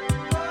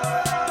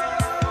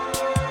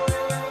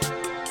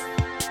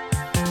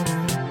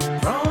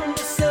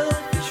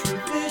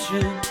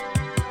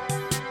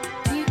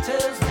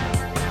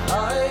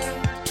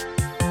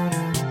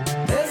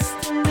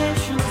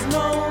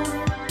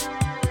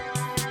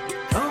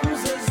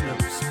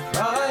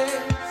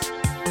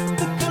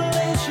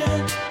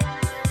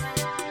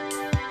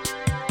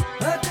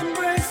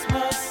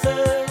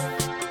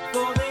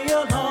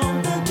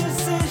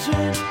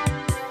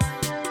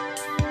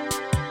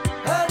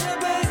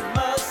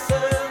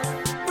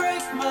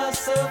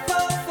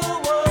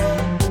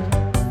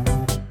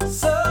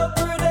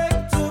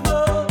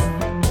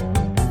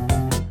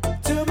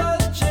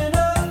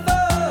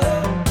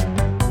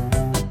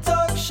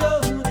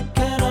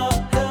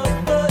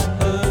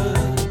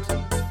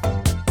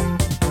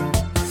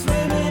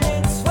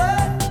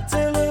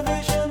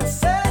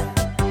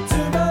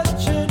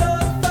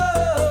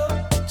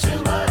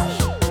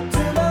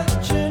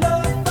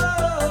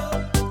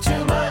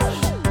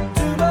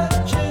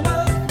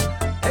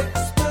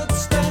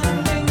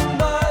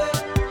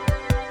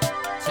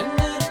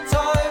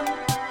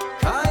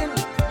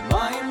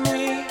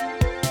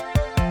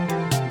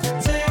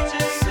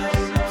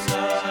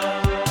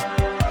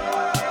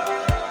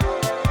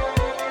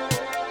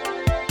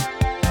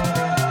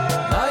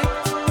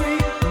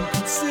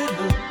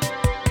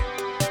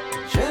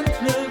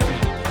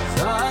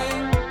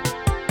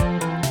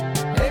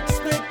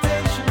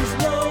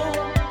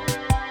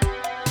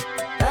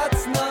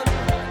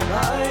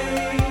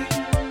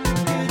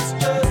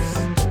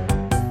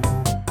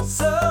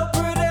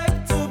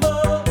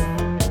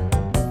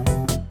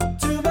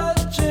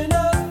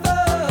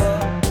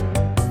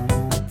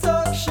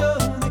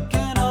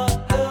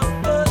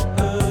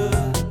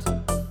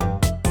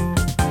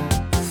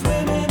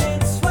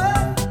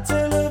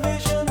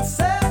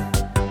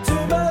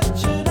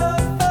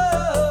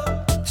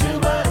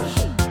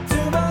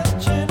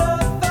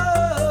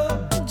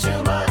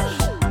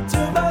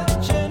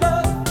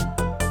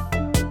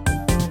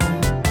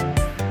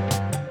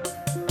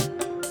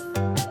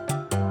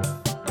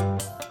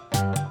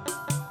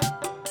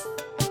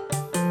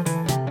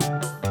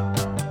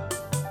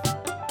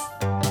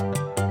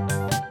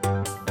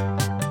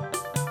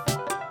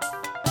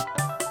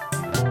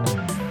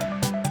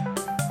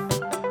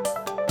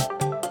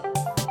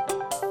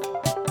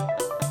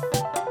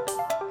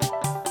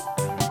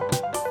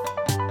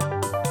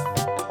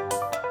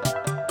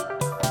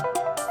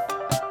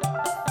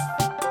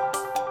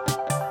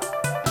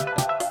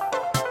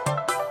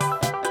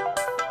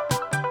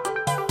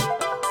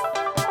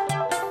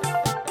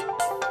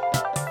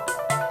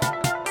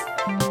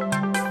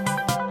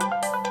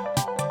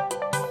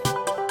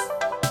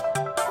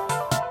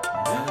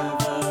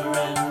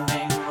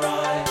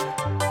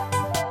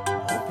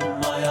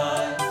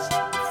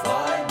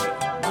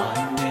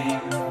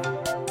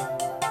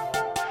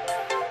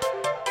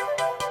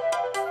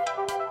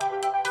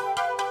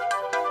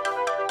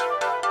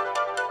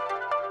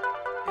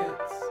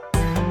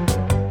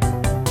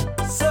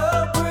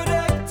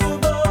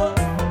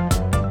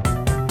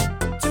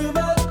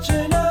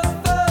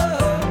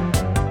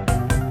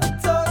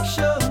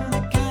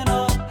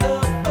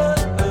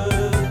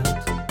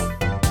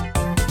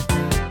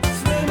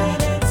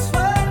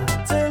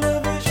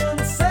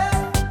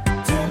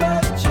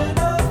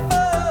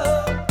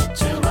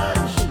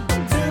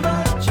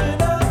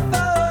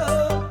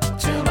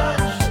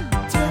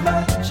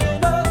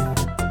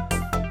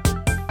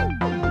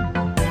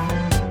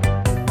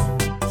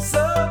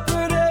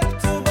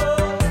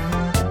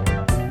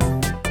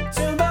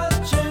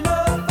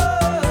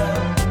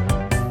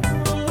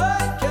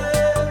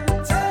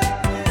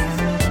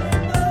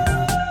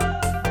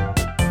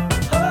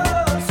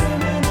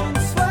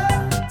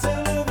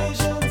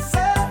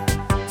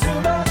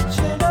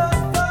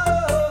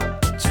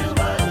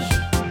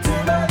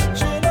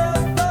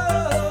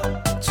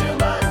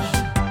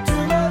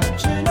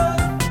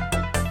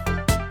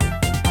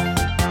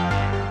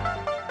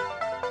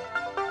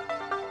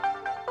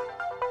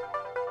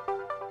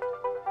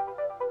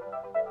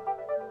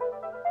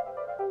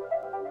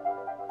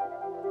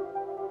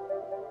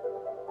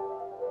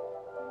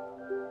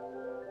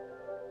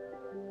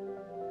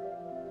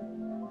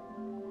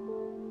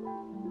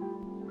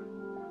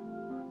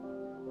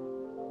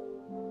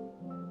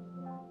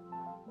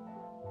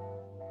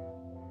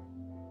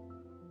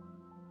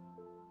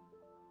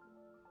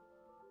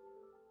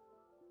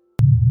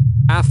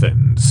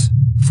 Athens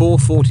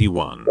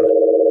 441.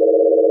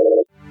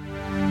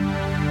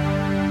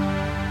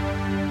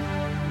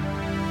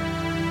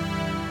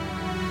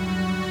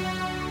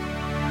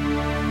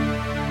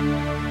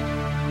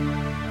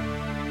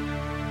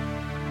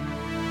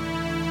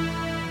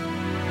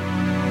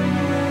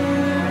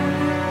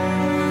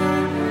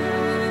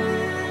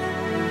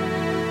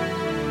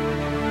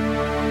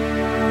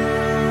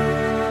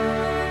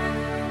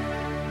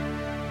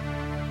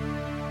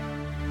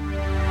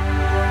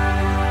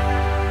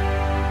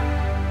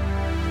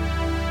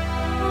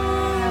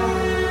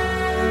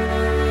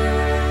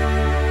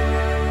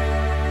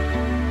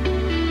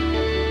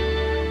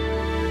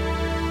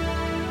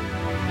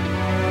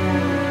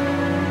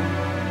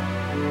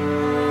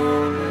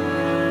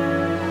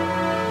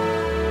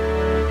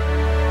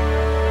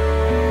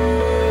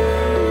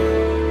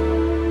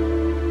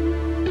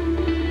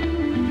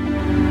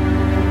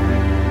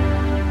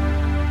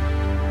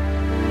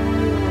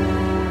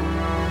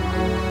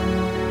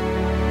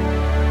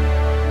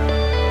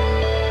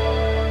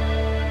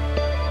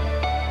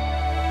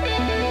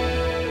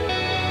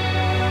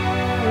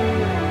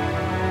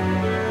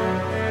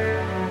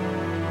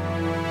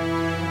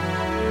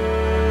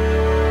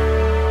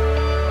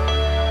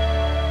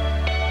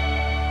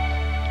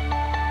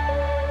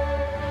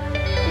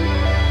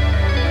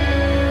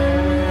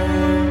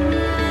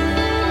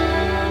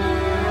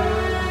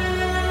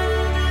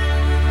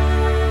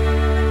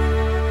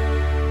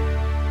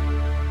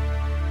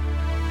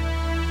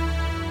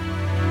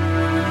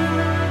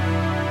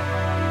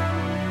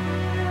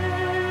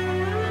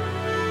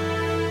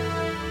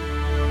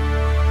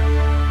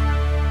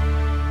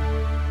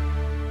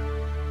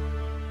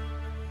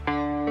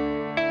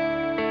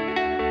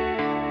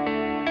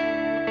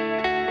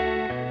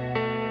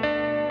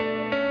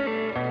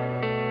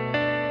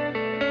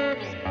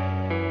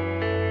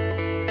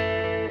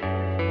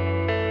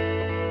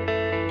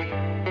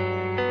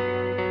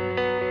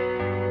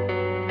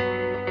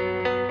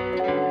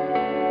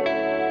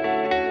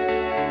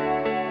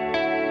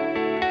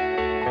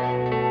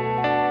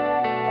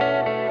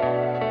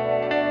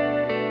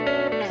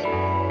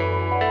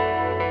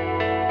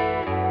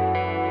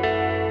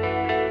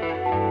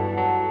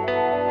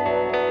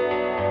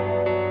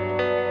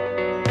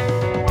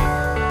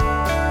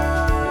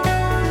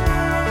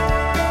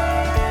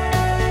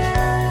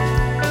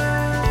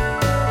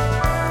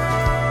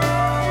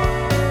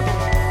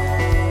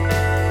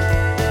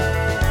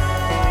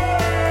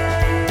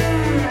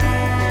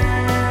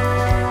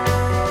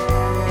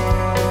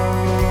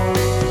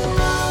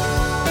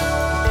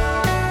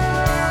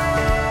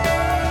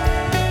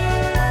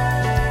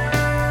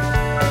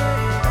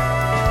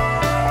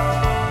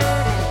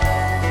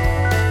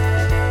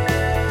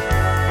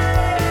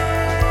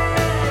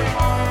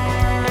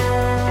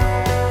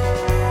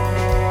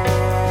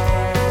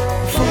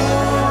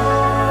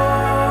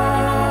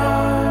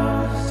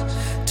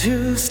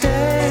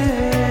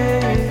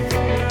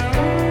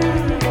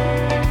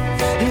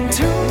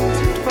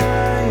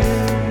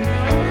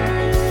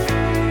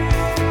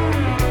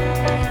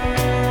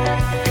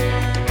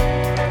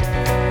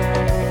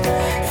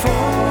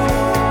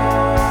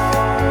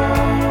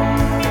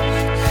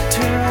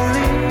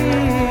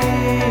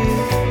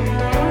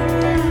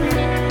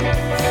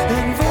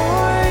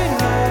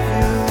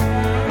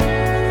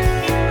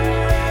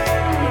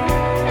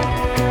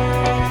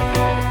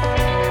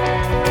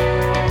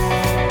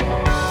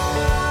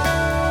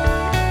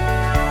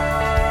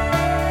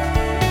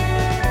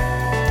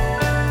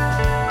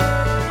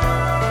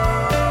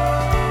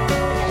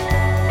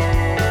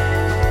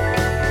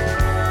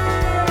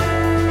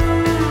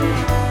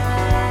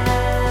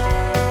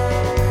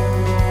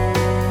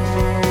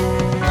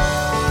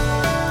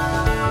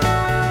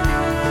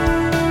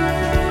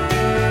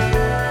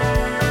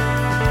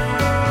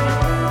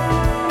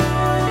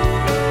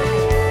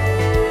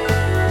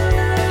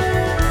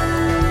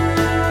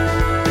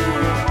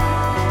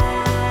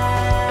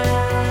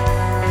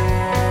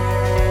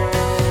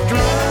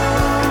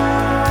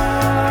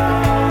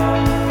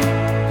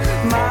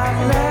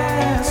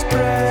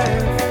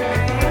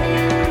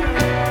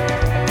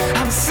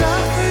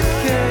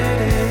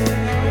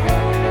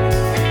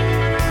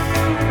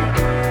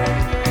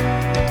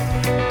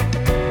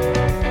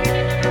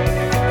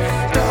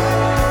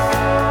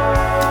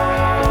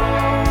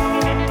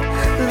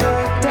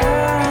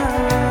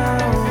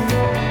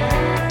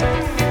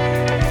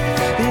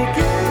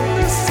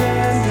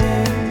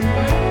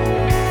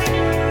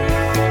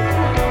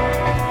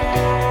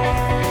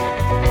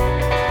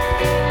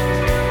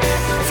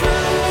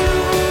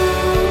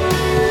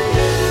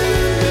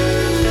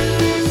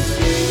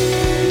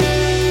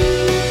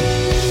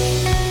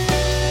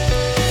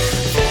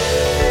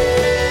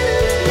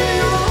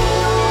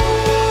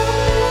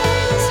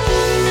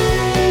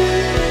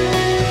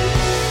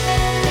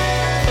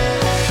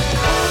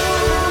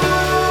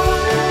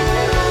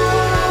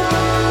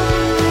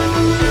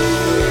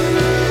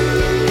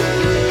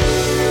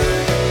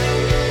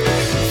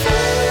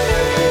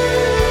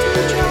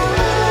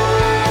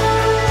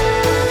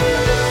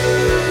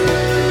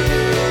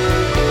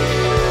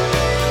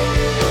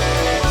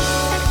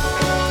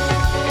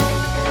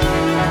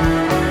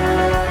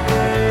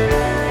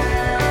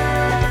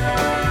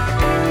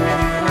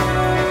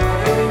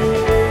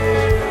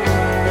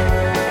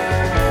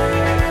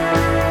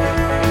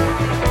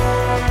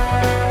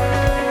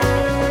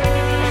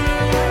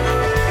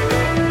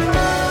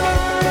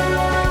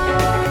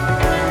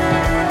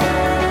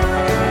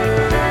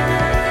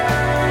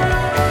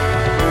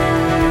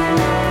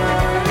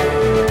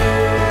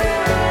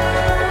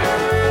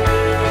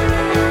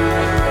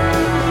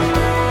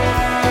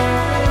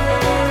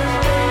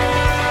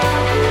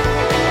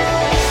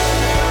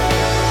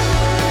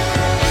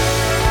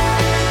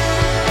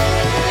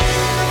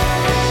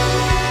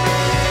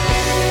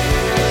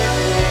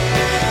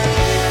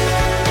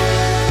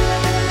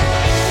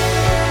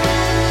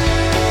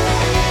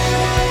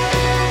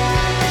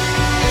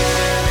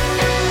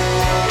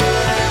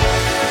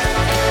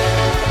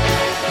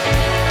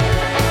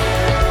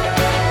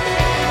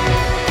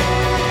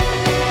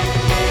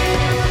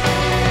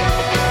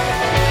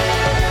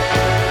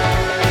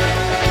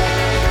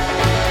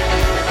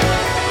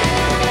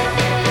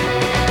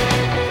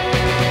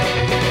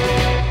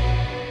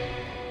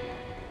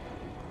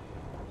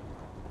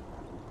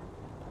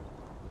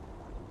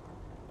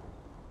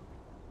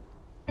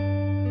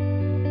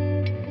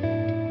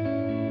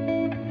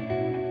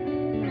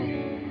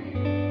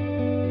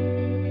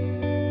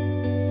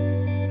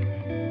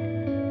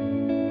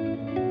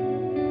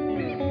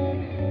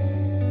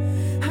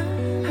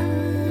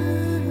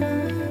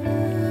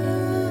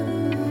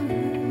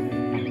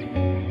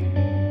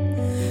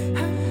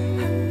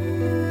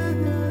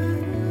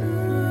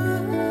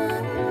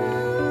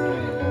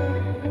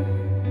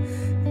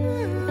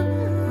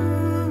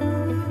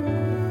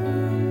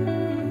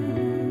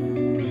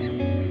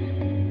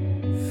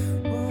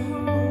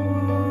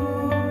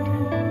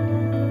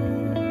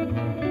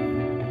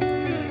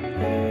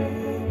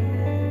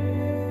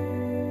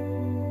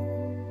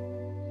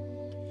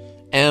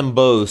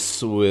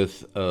 Ambos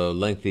with a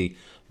lengthy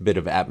bit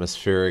of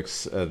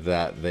atmospherics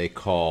that they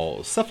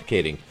call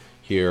suffocating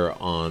here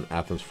on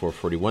Athens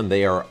 441.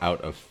 They are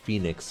out of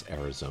Phoenix,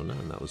 Arizona,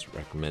 and that was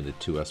recommended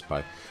to us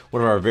by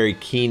one of our very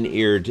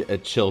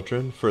keen-eared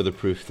children, further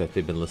proof that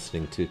they've been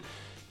listening to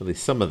at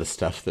least some of the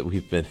stuff that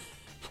we've been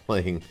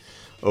playing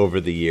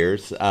over the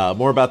years.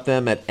 More about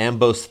them at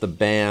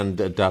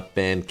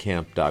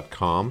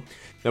ambostheband.bandcamp.com.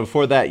 Now,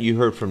 before that, you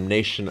heard from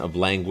Nation of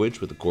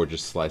Language with a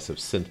gorgeous slice of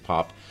synth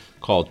pop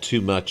called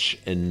Too Much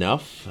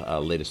Enough.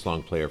 Latest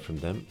long player from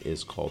them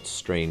is called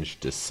Strange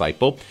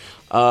Disciple.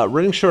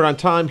 Running short on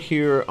time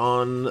here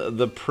on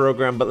the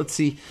program, but let's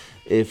see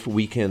if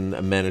we can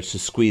manage to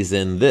squeeze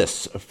in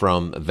this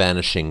from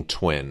Vanishing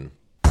Twin.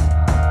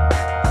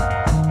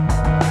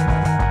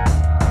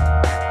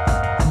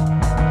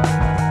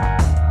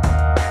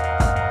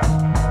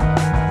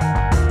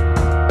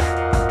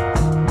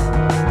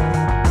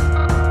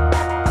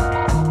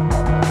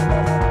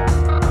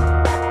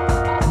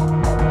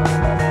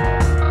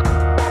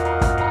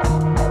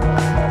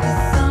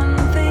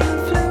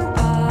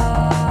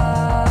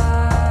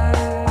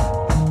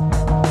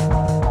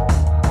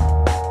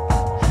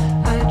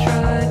 I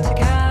tried to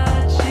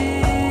catch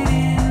it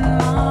in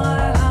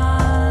my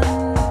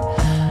hand.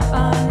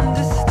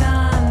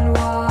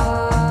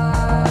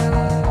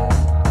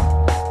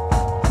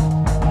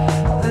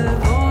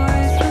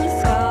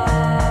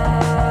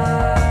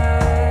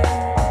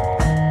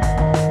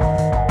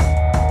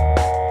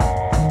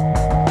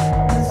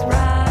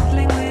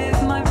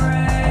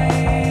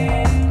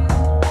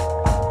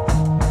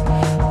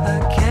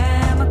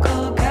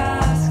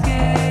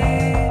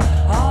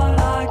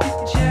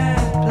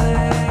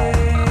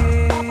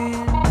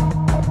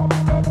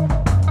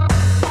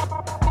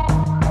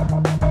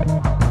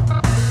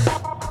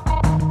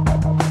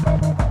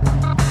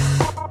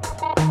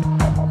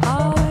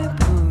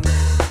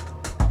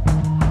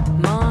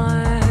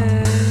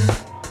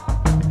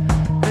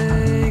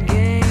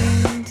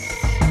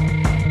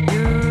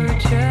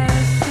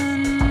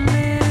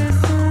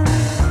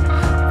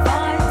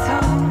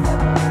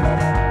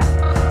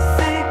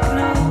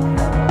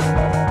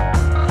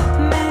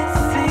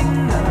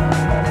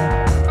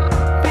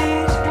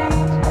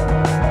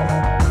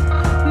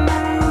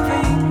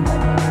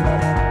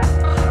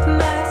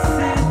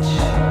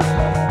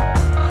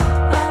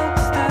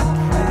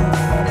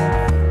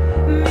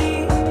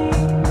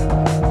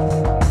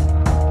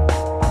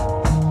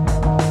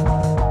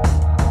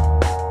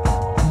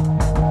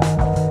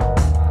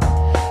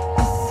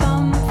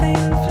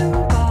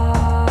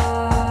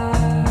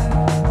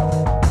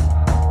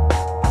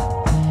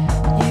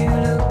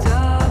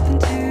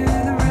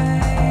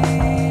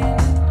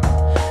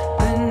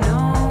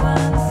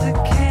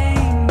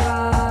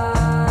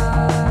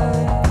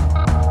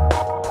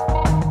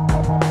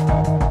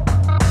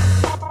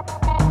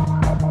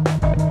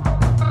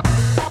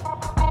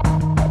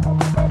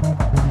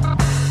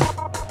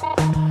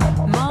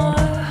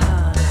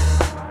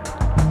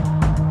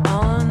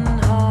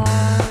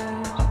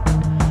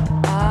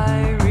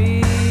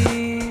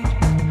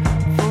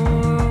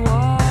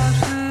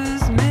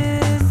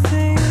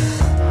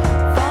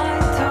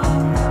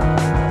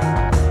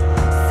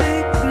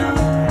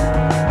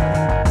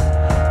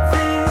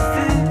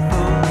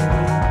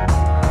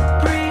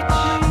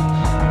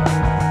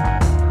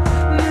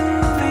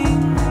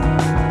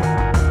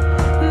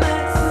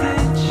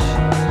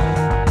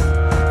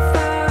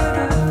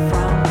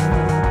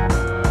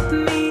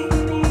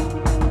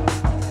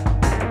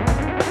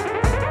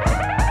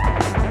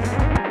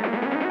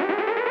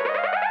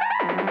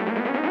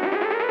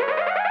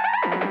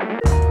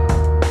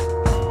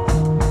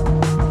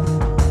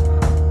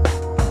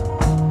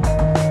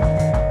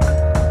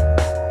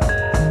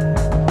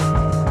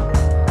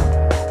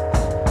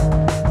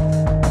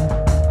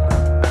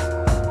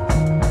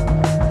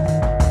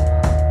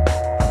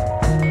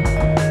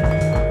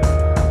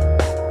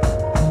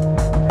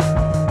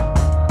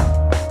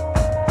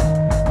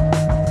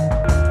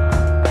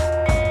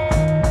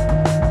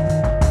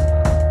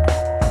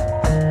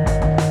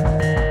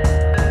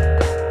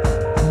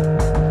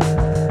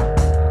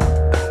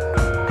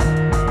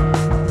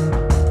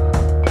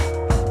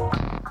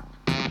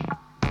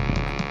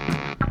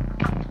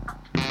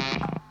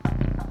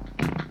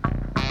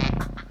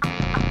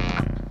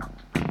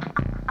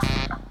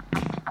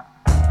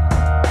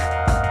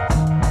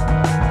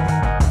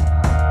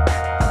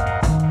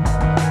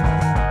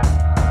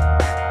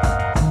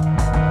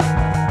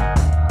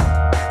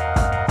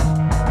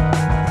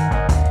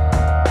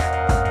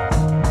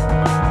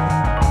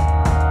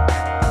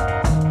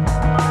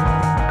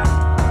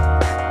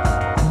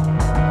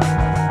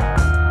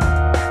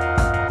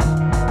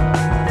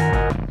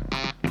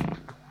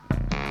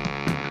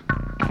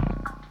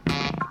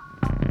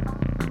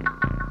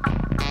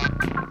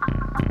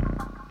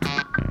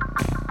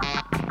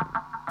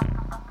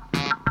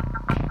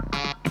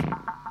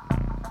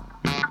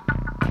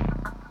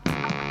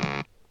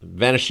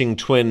 Vanishing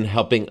Twin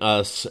helping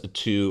us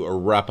to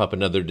wrap up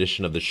another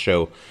edition of the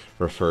show,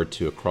 referred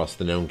to across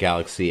the known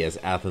galaxy as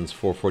Athens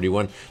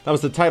 441. That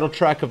was the title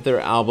track of their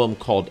album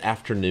called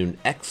Afternoon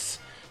X.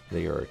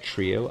 They are a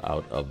trio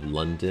out of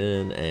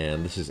London,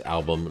 and this is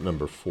album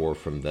number 4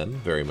 from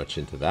them. Very much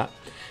into that.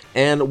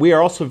 And we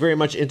are also very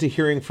much into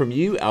hearing from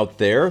you out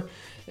there.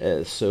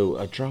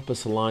 So drop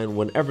us a line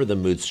whenever the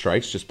mood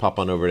strikes. Just pop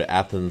on over to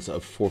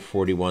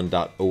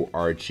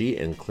athens441.org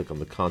and click on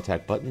the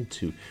contact button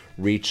to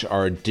reach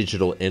our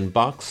digital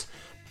inbox.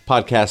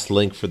 Podcast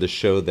link for the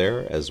show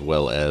there, as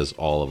well as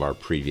all of our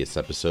previous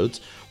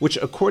episodes, which,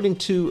 according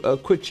to a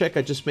quick check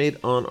I just made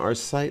on our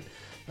site,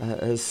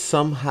 has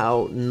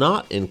somehow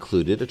not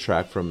included a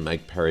track from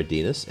Mike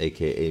Paradinas,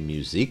 aka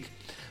Musique.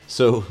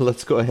 So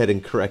let's go ahead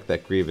and correct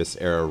that grievous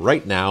error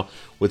right now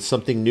with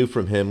something new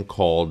from him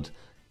called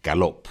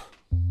Galop.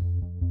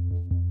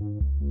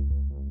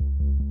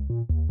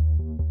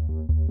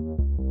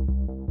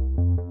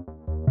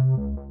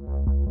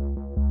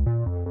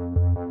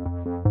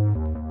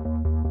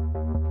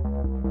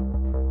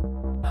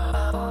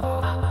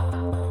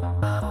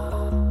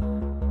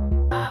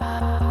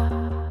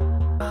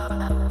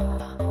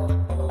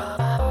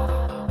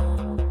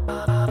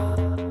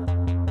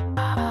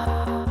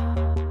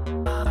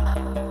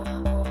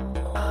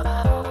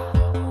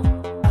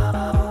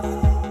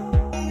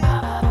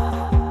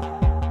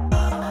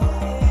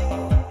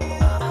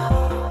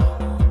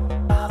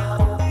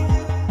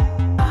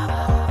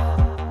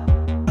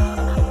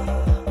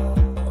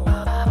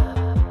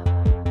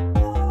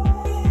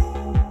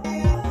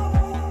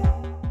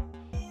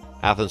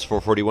 Athens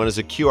 441 is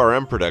a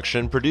QRM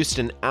production produced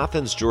in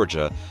Athens,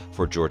 Georgia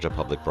for Georgia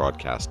Public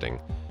Broadcasting.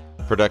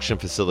 Production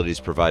facilities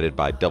provided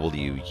by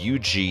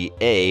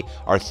WUGA.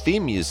 Our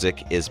theme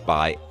music is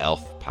by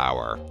Elf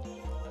Power.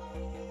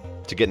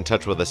 To get in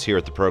touch with us here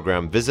at the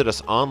program, visit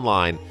us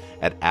online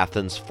at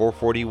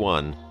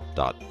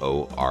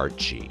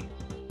athens441.org.